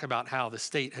 We're going to talk about how the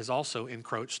state has also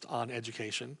encroached on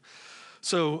education.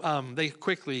 So they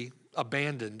quickly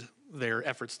abandoned their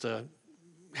efforts to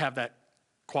have that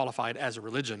qualified as a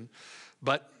religion.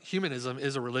 But humanism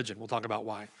is a religion. We'll talk about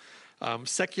why.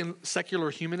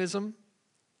 Secular humanism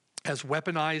has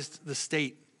weaponized the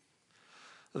state.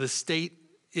 The state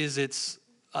is its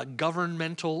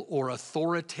governmental or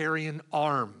authoritarian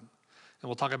arm. And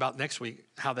we'll talk about next week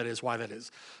how that is, why that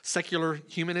is. Secular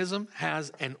humanism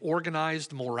has an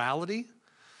organized morality.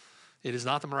 It is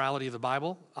not the morality of the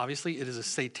Bible. Obviously, it is a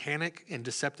satanic and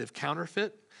deceptive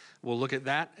counterfeit. We'll look at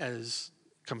that as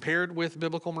compared with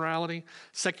biblical morality.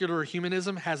 Secular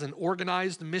humanism has an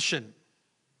organized mission.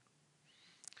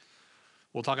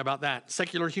 We'll talk about that.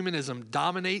 Secular humanism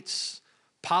dominates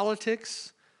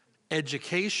politics,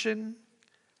 education,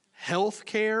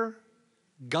 healthcare,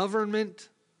 government,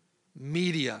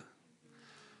 media.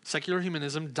 Secular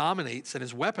humanism dominates and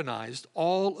has weaponized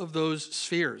all of those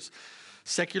spheres.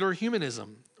 Secular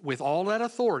humanism, with all that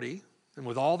authority and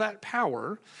with all that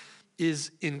power,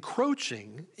 is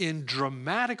encroaching in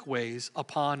dramatic ways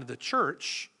upon the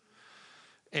church,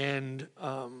 and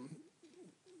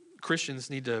Christians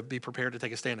need to be prepared to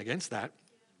take a stand against that.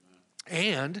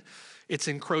 And it's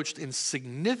encroached in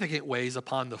significant ways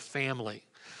upon the family.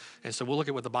 And so we'll look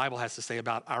at what the Bible has to say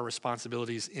about our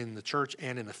responsibilities in the church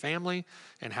and in the family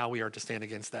and how we are to stand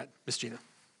against that. Miss Gina.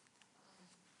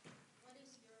 What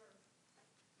is your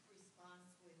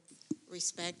response with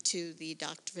respect to the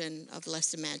doctrine of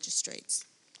lesser magistrates?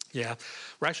 Yeah,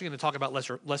 we're actually going to talk about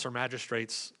lesser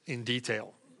magistrates in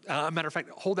detail. Matter of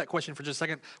fact, hold that question for just a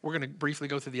second. We're going to briefly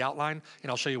go through the outline, and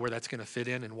I'll show you where that's going to fit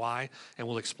in and why, and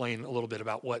we'll explain a little bit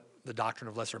about what the doctrine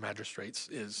of lesser magistrates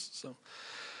is. So,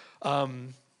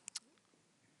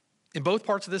 in both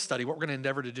parts of this study, what we're going to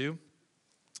endeavor to do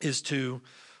is to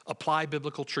apply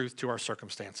biblical truth to our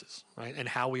circumstances, right, and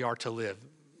how we are to live.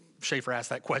 Schaefer asked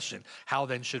that question, how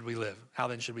then should we live? How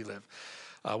then should we live?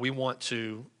 We want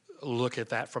to look at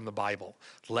that from the Bible.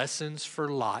 Lessons for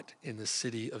Lot in the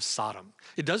city of Sodom.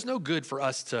 It does no good for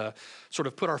us to sort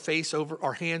of put our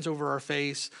hands over our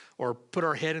face or put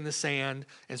our head in the sand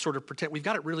and sort of pretend we've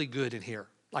got it really good in here.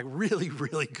 Like really,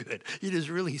 really good. It is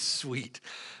really sweet.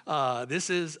 This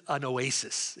is an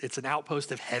oasis. It's an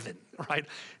outpost of heaven, right?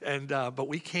 And but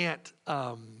we can't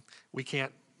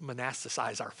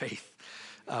monasticize our faith.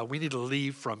 We need to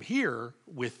leave from here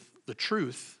with the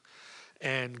truth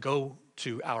and go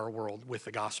to our world with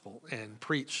the gospel and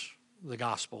preach the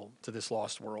gospel to this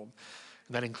lost world.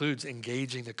 And that includes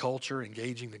engaging the culture,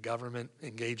 engaging the government,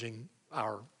 engaging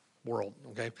our world,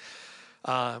 okay?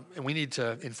 And we need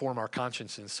to inform our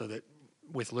consciences so that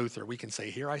with Luther, we can say,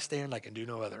 here I stand, I can do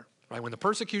no other, right? When the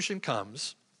persecution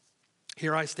comes,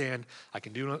 here I stand, I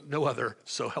can do no other,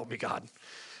 so help me God.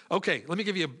 Okay, let me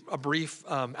give you a brief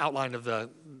outline of an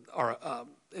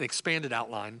expanded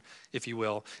outline, if you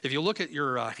will. If you look at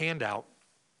your handout,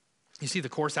 you see the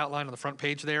course outline on the front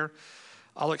page there.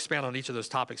 I'll expand on each of those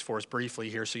topics for us briefly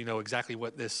here so you know exactly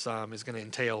what this is going to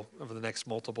entail over the next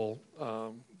multiple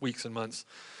weeks and months.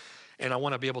 And I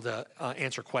want to be able to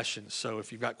answer questions. So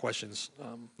if you've got questions,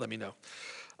 let me know.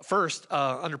 First,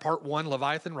 under part 1,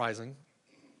 Leviathan Rising,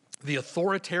 the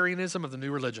authoritarianism of the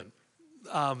new religion.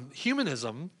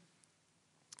 Humanism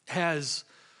has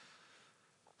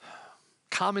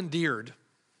commandeered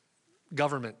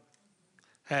government,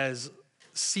 has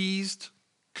seized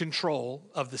control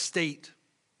of the state,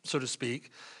 so to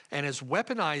speak, and has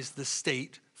weaponized the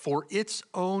state for its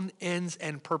own ends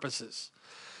and purposes.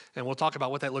 And we'll talk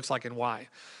about what that looks like and why.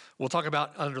 We'll talk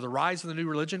about under the rise of the new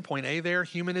religion, point A there,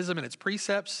 humanism and its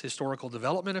precepts, historical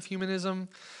development of humanism,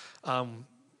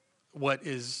 what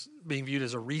is being viewed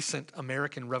as a recent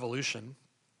American revolution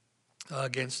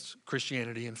against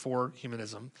Christianity and for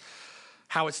humanism,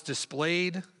 how it's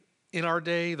displayed in our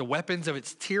day, the weapons of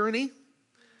its tyranny.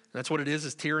 That's what it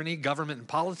is tyranny, government and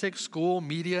politics, school,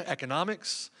 media,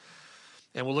 economics.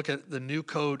 And we'll look at the new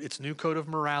code, its new code of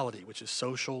morality, which is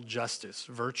social justice,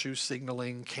 virtue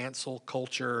signaling, cancel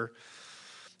culture,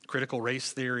 critical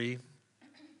race theory.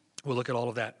 We'll look at all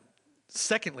of that.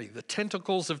 Secondly, the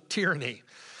tentacles of tyranny.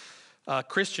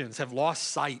 Christians have lost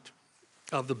sight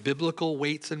of the biblical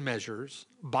weights and measures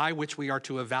by which we are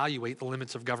to evaluate the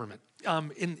limits of government.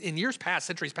 In years past,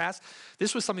 centuries past,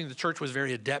 this was something the church was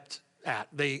very adept at.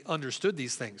 They understood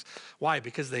these things. Why?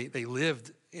 Because they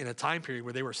lived in a time period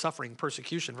where they were suffering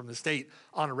persecution from the state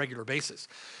on a regular basis.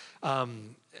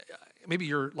 Maybe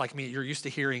you're like me, you're used to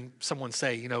hearing someone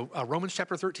say, Romans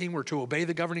chapter 13, we're to obey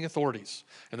the governing authorities.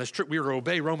 And that's true. We are to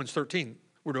obey Romans 13.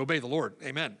 We're to obey the Lord.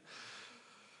 Amen.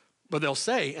 But they'll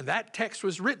say, and that text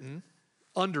was written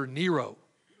under Nero,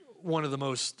 one of the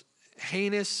most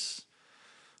heinous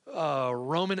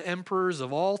Roman emperors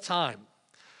of all time.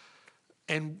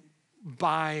 And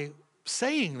by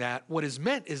saying that, what is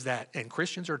meant is that, and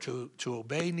Christians are to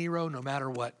obey Nero no matter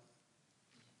what.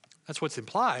 That's what's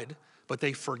implied, but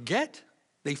they forget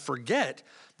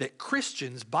that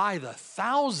Christians by the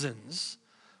thousands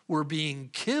were being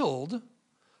killed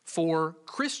for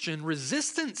Christian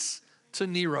resistance to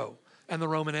Nero and the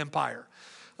Roman Empire.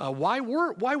 Why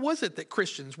was it that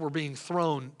Christians were being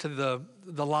thrown to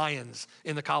the lions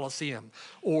in the Colosseum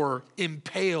or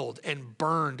impaled and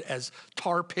burned as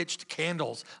tar-pitched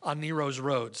candles on Nero's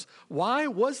roads? Why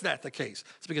was that the case?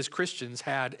 It's because Christians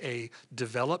had a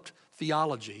developed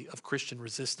theology of Christian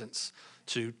resistance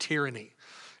to tyranny.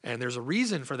 And there's a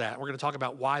reason for that. We're going to talk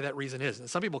about why that reason is. And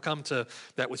some people come to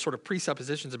that with sort of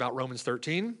presuppositions about Romans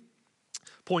 13.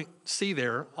 Point C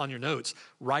there on your notes,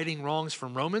 righting wrongs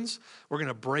from Romans. We're going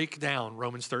to break down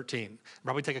Romans 13.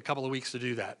 Probably take a couple of weeks to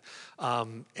do that.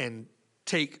 And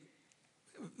take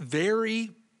a very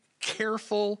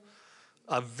careful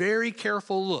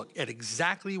look at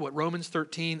exactly what Romans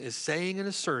 13 is saying and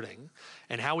asserting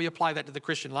and how we apply that to the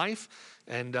Christian life.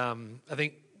 And I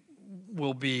think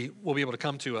we'll be able to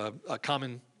come to a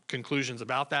common conclusions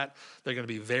about that. They're going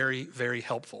to be very, very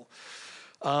helpful.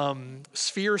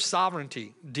 Sphere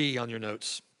sovereignty, D on your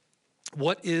notes.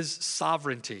 What is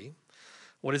sovereignty?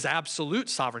 What is absolute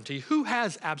sovereignty? Who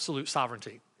has absolute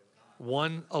sovereignty?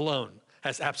 One alone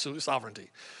has absolute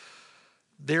sovereignty.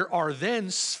 There are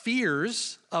then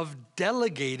spheres of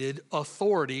delegated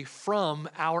authority from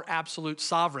our absolute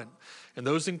sovereign. And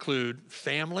those include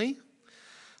family,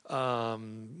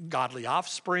 godly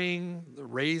offspring, the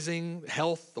raising,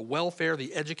 health, the welfare,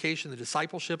 the education, the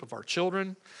discipleship of our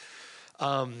children.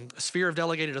 A sphere of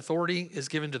delegated authority is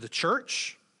given to the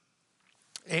church,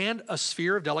 and a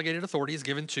sphere of delegated authority is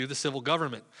given to the civil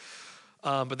government.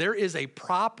 But there is a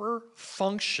proper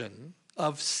function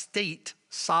of state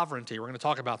sovereignty. We're going to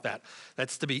talk about that.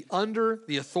 That's to be under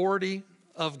the authority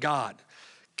of God.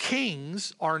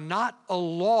 Kings are not a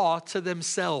law to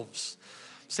themselves.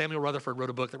 Samuel Rutherford wrote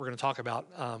a book that we're going to talk about,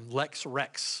 Lex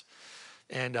Rex,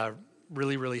 and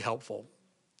really, really helpful.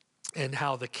 And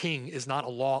how the king is not a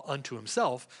law unto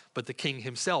himself, but the king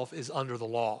himself is under the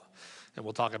law. And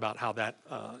we'll talk about how that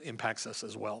impacts us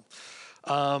as well.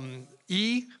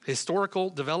 E, historical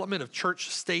development of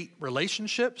church-state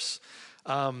relationships.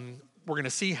 We're going to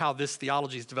see how this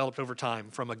theology is developed over time,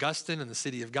 from Augustine and the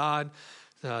city of God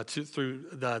through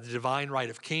the divine right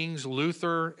of kings,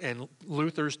 Luther and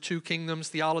Luther's two kingdoms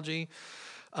theology,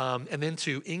 and then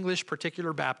to English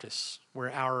particular Baptists,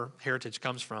 where our heritage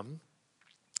comes from.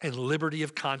 And liberty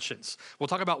of conscience. We'll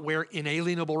talk about where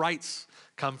inalienable rights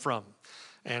come from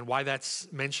and why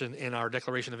that's mentioned in our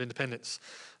Declaration of Independence.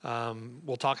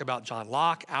 We'll talk about John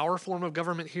Locke, our form of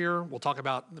government here. We'll talk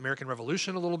about the American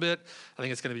Revolution a little bit. I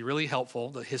think it's going to be really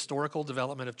helpful, the historical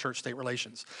development of church-state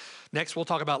relations. Next, we'll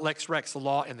talk about Lex Rex, the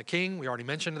law and the king. We already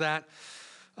mentioned that.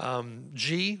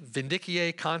 G,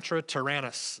 Vindicie contra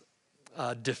Tyrannus,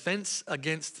 Defense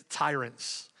Against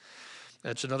Tyrants.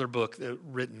 That's another book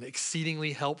written,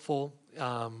 exceedingly helpful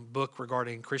book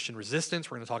regarding Christian resistance.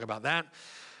 We're going to talk about that.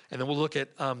 And then we'll look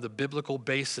at the biblical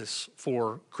basis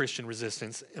for Christian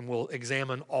resistance, and we'll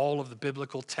examine all of the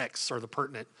biblical texts, or the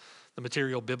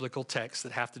material biblical texts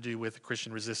that have to do with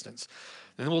Christian resistance.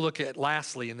 And then we'll look at,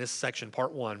 lastly, in this section,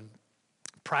 part 1,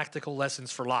 practical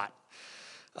lessons for Lot.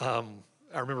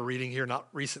 I remember reading here not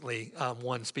recently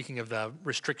one, speaking of the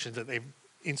restrictions that they've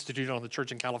instituted on the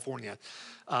church in California.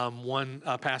 One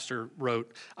pastor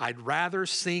wrote, "I'd rather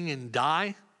sing and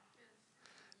die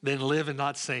than live and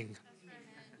not sing."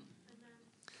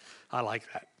 I like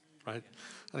that, right?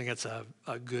 I think that's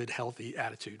a good, healthy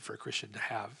attitude for a Christian to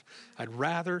have. I'd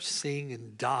rather sing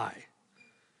and die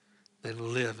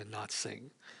than live and not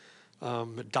sing. A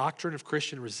doctrine of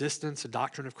Christian resistance, a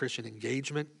doctrine of Christian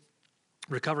engagement,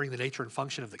 recovering the nature and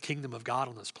function of the kingdom of God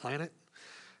on this planet,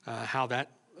 how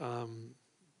that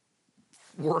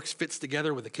fits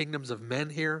together with the kingdoms of men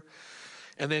here.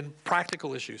 And then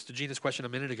practical issues. To Gina's question a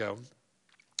minute ago,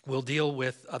 we'll deal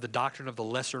with the doctrine of the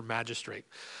lesser magistrate.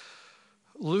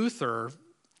 Luther,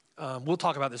 we'll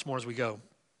talk about this more as we go.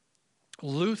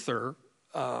 Luther,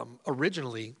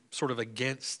 originally sort of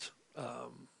against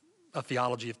a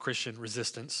theology of Christian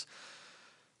resistance,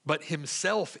 but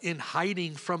himself in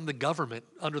hiding from the government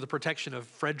under the protection of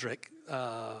Frederick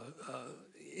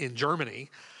in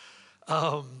Germany,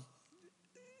 and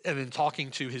then talking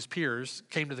to his peers,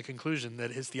 came to the conclusion that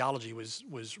his theology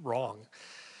was wrong,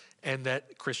 and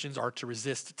that Christians are to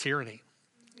resist tyranny.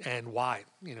 And why?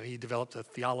 He developed a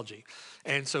theology.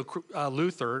 And so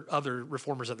Luther, other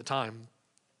reformers at the time,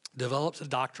 developed a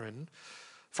doctrine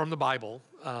from the Bible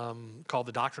called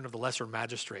the doctrine of the lesser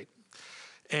magistrate.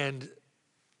 And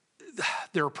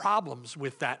there are problems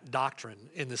with that doctrine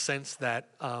in the sense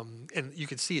that, and you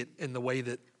can see it in the way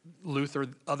that Luther,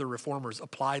 other reformers,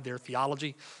 applied their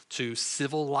theology to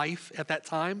civil life at that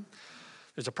time.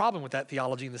 There's a problem with that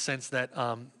theology in the sense that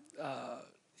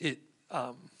it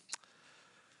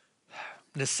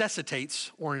necessitates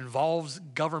or involves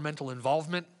governmental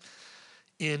involvement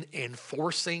in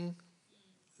enforcing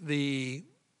the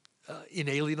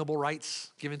inalienable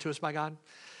rights given to us by God,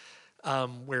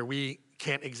 where we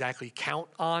can't exactly count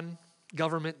on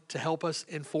government to help us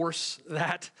enforce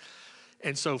that.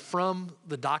 And so from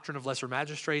the doctrine of lesser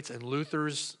magistrates and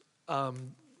Luther's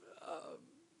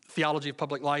theology of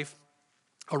public life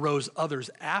arose others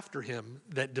after him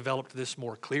that developed this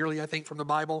more clearly, I think, from the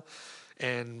Bible.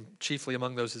 And chiefly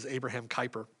among those is Abraham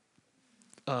Kuyper,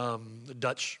 the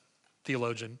Dutch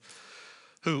theologian,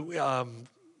 who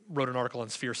wrote an article on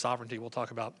sphere sovereignty we'll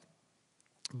talk about.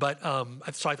 But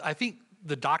so I think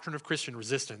the doctrine of Christian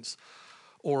resistance,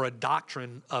 or a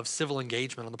doctrine of civil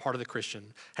engagement on the part of the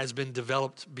Christian, has been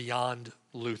developed beyond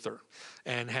Luther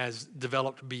and has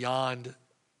developed beyond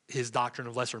his doctrine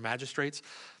of lesser magistrates.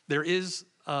 There is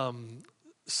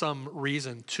some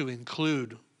reason to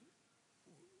include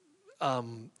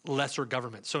lesser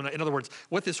government. So in other words,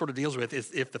 what this sort of deals with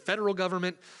is if the federal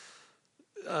government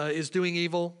is doing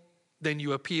evil, then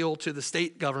you appeal to the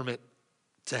state government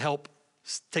to help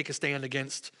take a stand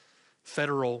against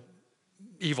federal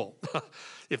evil.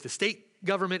 If the state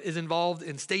government is involved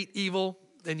in state evil,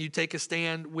 then you take a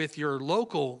stand with your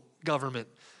local government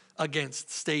against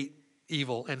state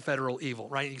evil and federal evil,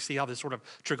 right? You see how this sort of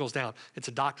trickles down. It's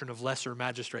a doctrine of lesser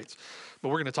magistrates. But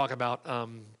we're going to talk about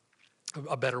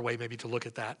a better way maybe to look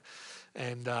at that.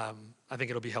 And I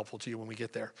think it'll be helpful to you when we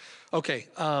get there. Okay,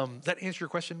 that answer your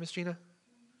question, Miss Gina?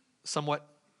 Somewhat?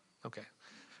 Okay.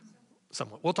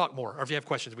 Somewhat. We'll talk more. Or if you have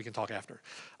questions, we can talk after.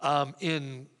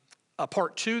 In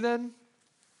part 2 then,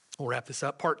 we'll wrap this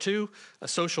up. Part 2,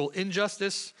 social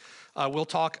injustice. We'll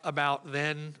talk about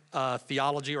then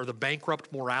theology, or the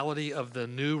bankrupt morality of the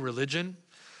new religion.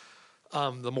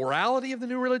 The morality of the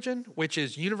new religion, which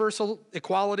is universal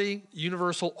equality,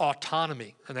 universal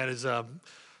autonomy. And that is,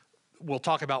 we'll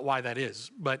talk about why that is.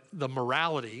 But the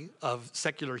morality of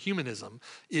secular humanism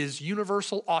is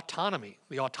universal autonomy,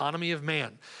 the autonomy of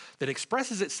man, that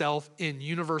expresses itself in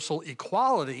universal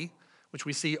equality, which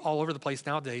we see all over the place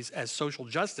nowadays as social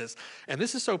justice. And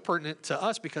this is so pertinent to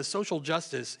us because social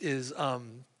justice is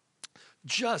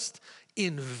just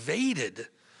invaded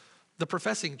the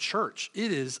professing church.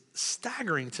 It is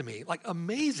staggering to me, like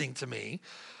amazing to me,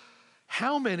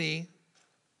 how many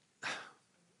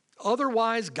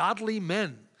otherwise godly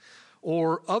men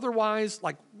or otherwise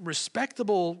like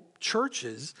respectable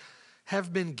churches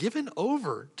have been given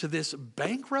over to this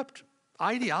bankrupt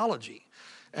ideology,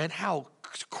 and how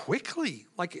quickly.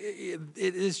 Like it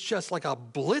is just like a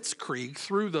blitzkrieg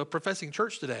through the professing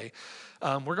church today.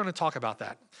 We're going to talk about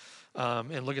that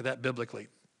and look at that biblically.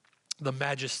 The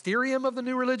magisterium of the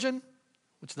new religion,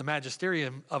 which the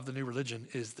magisterium of the new religion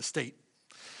is the state.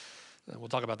 We'll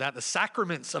talk about that. The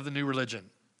sacraments of the new religion: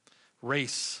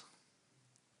 race,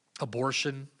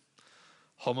 abortion,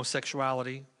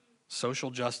 homosexuality,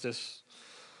 social justice.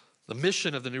 The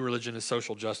mission of the new religion is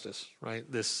social justice, right?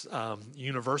 This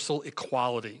universal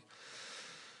equality.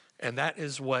 And that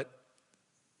is what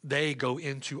they go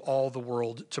into all the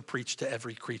world to preach to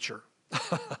every creature.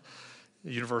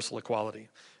 Universal equality.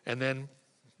 And then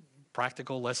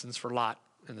practical lessons for Lot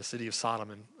in the city of Sodom,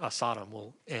 and Sodom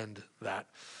will end that.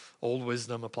 Old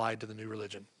wisdom applied to the new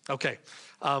religion. Okay,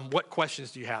 what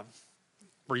questions do you have?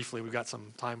 Briefly, we've got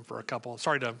some time for a couple.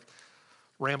 Sorry to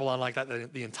ramble on like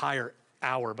that the entire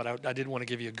hour, but I did want to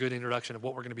give you a good introduction of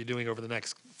what we're going to be doing over the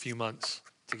next few months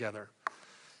together.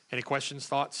 Any questions,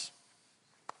 thoughts?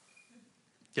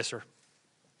 Yes, sir.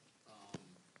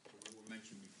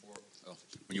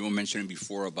 When you were mentioning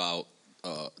before about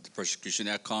the persecution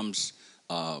that comes,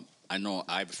 I know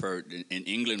I've heard in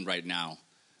England right now,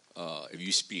 if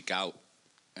you speak out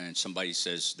and somebody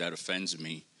says that offends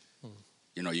me,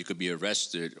 you could be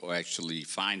arrested or actually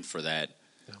fined for that.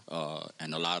 Yeah.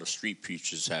 And a lot of street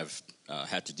preachers have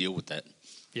had to deal with that.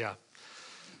 Yeah.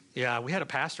 Yeah, we had a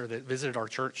pastor that visited our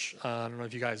church. I don't know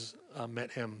if you guys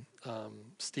met him,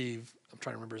 Steve. I'm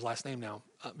trying to remember his last name now.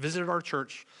 Visited our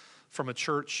church from a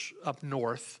church up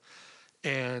north.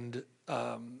 And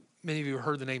many of you have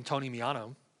heard the name Tony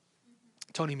Miano.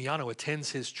 Tony Miano attends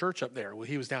his church up there. Well,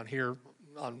 he was down here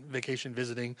on vacation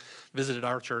visited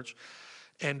our church.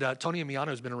 And Tony Miano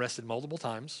has been arrested multiple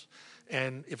times.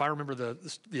 And if I remember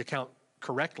the account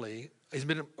correctly, he's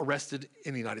been arrested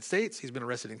in the United States. He's been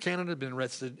arrested in Canada, been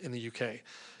arrested in the UK.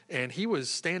 And he was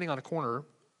standing on a corner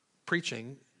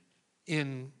preaching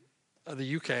in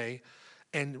the UK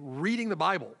and reading the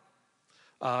Bible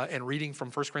and reading from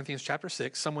 1 Corinthians chapter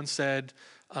 6. Someone said,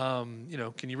 can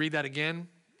you read that again?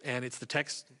 And it's the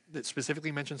text that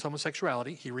specifically mentions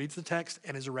homosexuality. He reads the text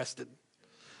and is arrested.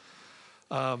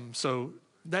 So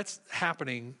that's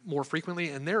happening more frequently.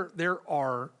 And there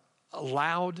are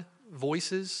loud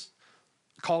voices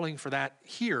calling for that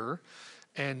here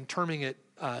and terming it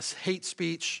hate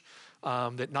speech,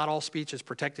 that not all speech is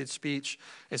protected speech.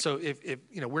 And so if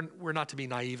we're not to be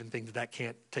naive and think that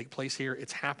can't take place here.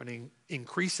 It's happening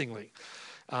increasingly.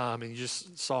 And you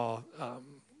just saw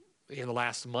in the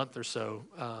last month or so,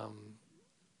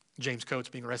 James Coates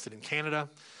being arrested in Canada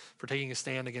for taking a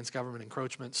stand against government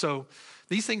encroachment. So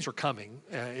these things are coming.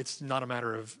 It's not a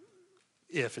matter of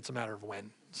if, it's a matter of when.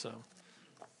 So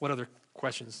what other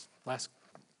questions? Last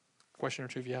question or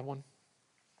two if you have one.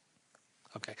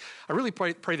 Okay. I really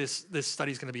pray this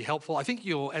study is going to be helpful. I think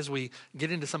as we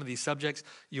get into some of these subjects,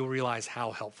 you'll realize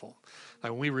how helpful.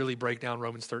 When we really break down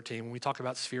Romans 13, when we talk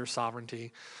about sphere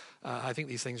sovereignty, I think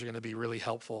these things are going to be really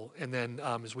helpful. And then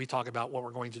as we talk about what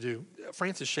we're going to do,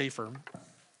 Francis Schaeffer,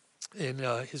 in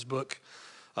his book,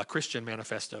 Christian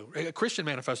Manifesto,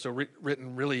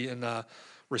 written really in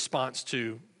response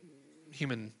to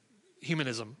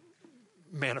humanism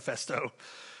manifesto,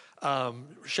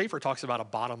 Schaeffer talks about a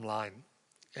bottom line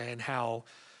and how,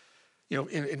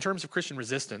 in terms of Christian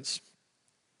resistance,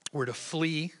 we're to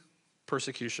flee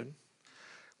persecution.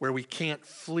 Where we can't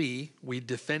flee, we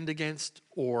defend against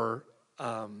or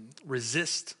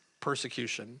resist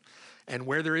persecution. And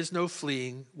where there is no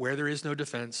fleeing, where there is no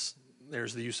defense,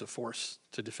 there's the use of force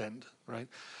to defend, right?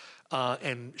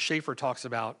 And Schaeffer talks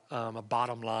about a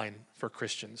bottom line for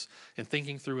Christians in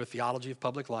thinking through a theology of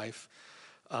public life,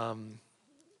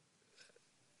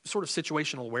 sort of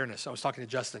situational awareness. I was talking to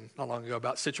Justin not long ago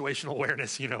about situational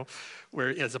awareness, where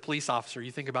as a police officer,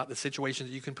 you think about the situations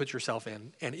that you can put yourself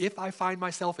in. And if I find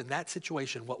myself in that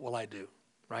situation, what will I do,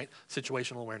 right?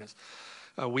 Situational awareness.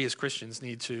 We as Christians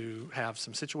need to have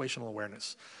some situational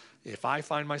awareness. If I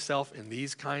find myself in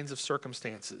these kinds of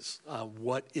circumstances,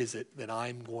 what is it that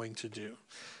I'm going to do?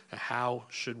 How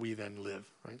should we then live,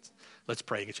 right? Let's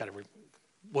pray and get chatted.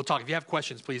 We'll talk. If you have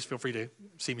questions, please feel free to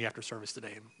see me after service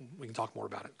today, and we can talk more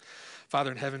about it.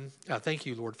 Father in heaven, thank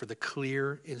you, Lord, for the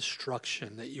clear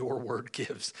instruction that your word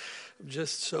gives. I'm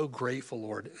just so grateful,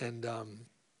 Lord, and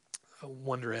I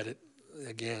wonder at it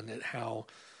again at how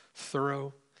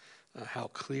thorough, how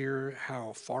clear,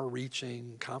 how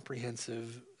far-reaching,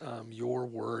 comprehensive your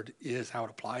word is, how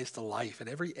it applies to life in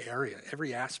every area,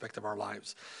 every aspect of our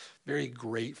lives. Very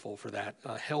grateful for that.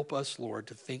 Help us, Lord,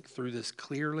 to think through this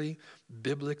clearly,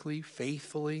 biblically,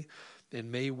 faithfully,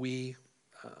 and may we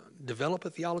develop a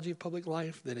theology of public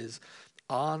life that is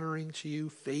honoring to you,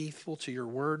 faithful to your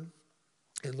word,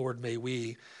 And Lord, may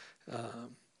we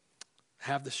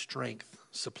have the strength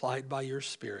supplied by your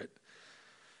Spirit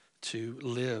to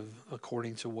live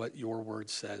according to what your word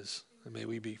says. And may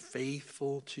we be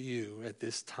faithful to you at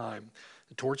this time.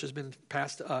 The torch has been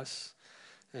passed to us,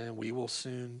 and we will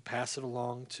soon pass it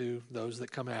along to those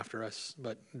that come after us.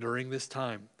 But during this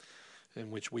time in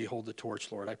which we hold the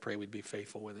torch, Lord, I pray we'd be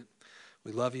faithful with it.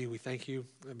 We love you. We thank you.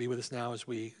 Be with us now as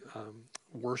we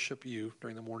worship you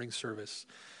during the morning service.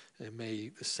 And may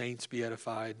the saints be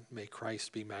edified. May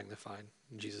Christ be magnified.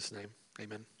 In Jesus' name,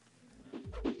 amen.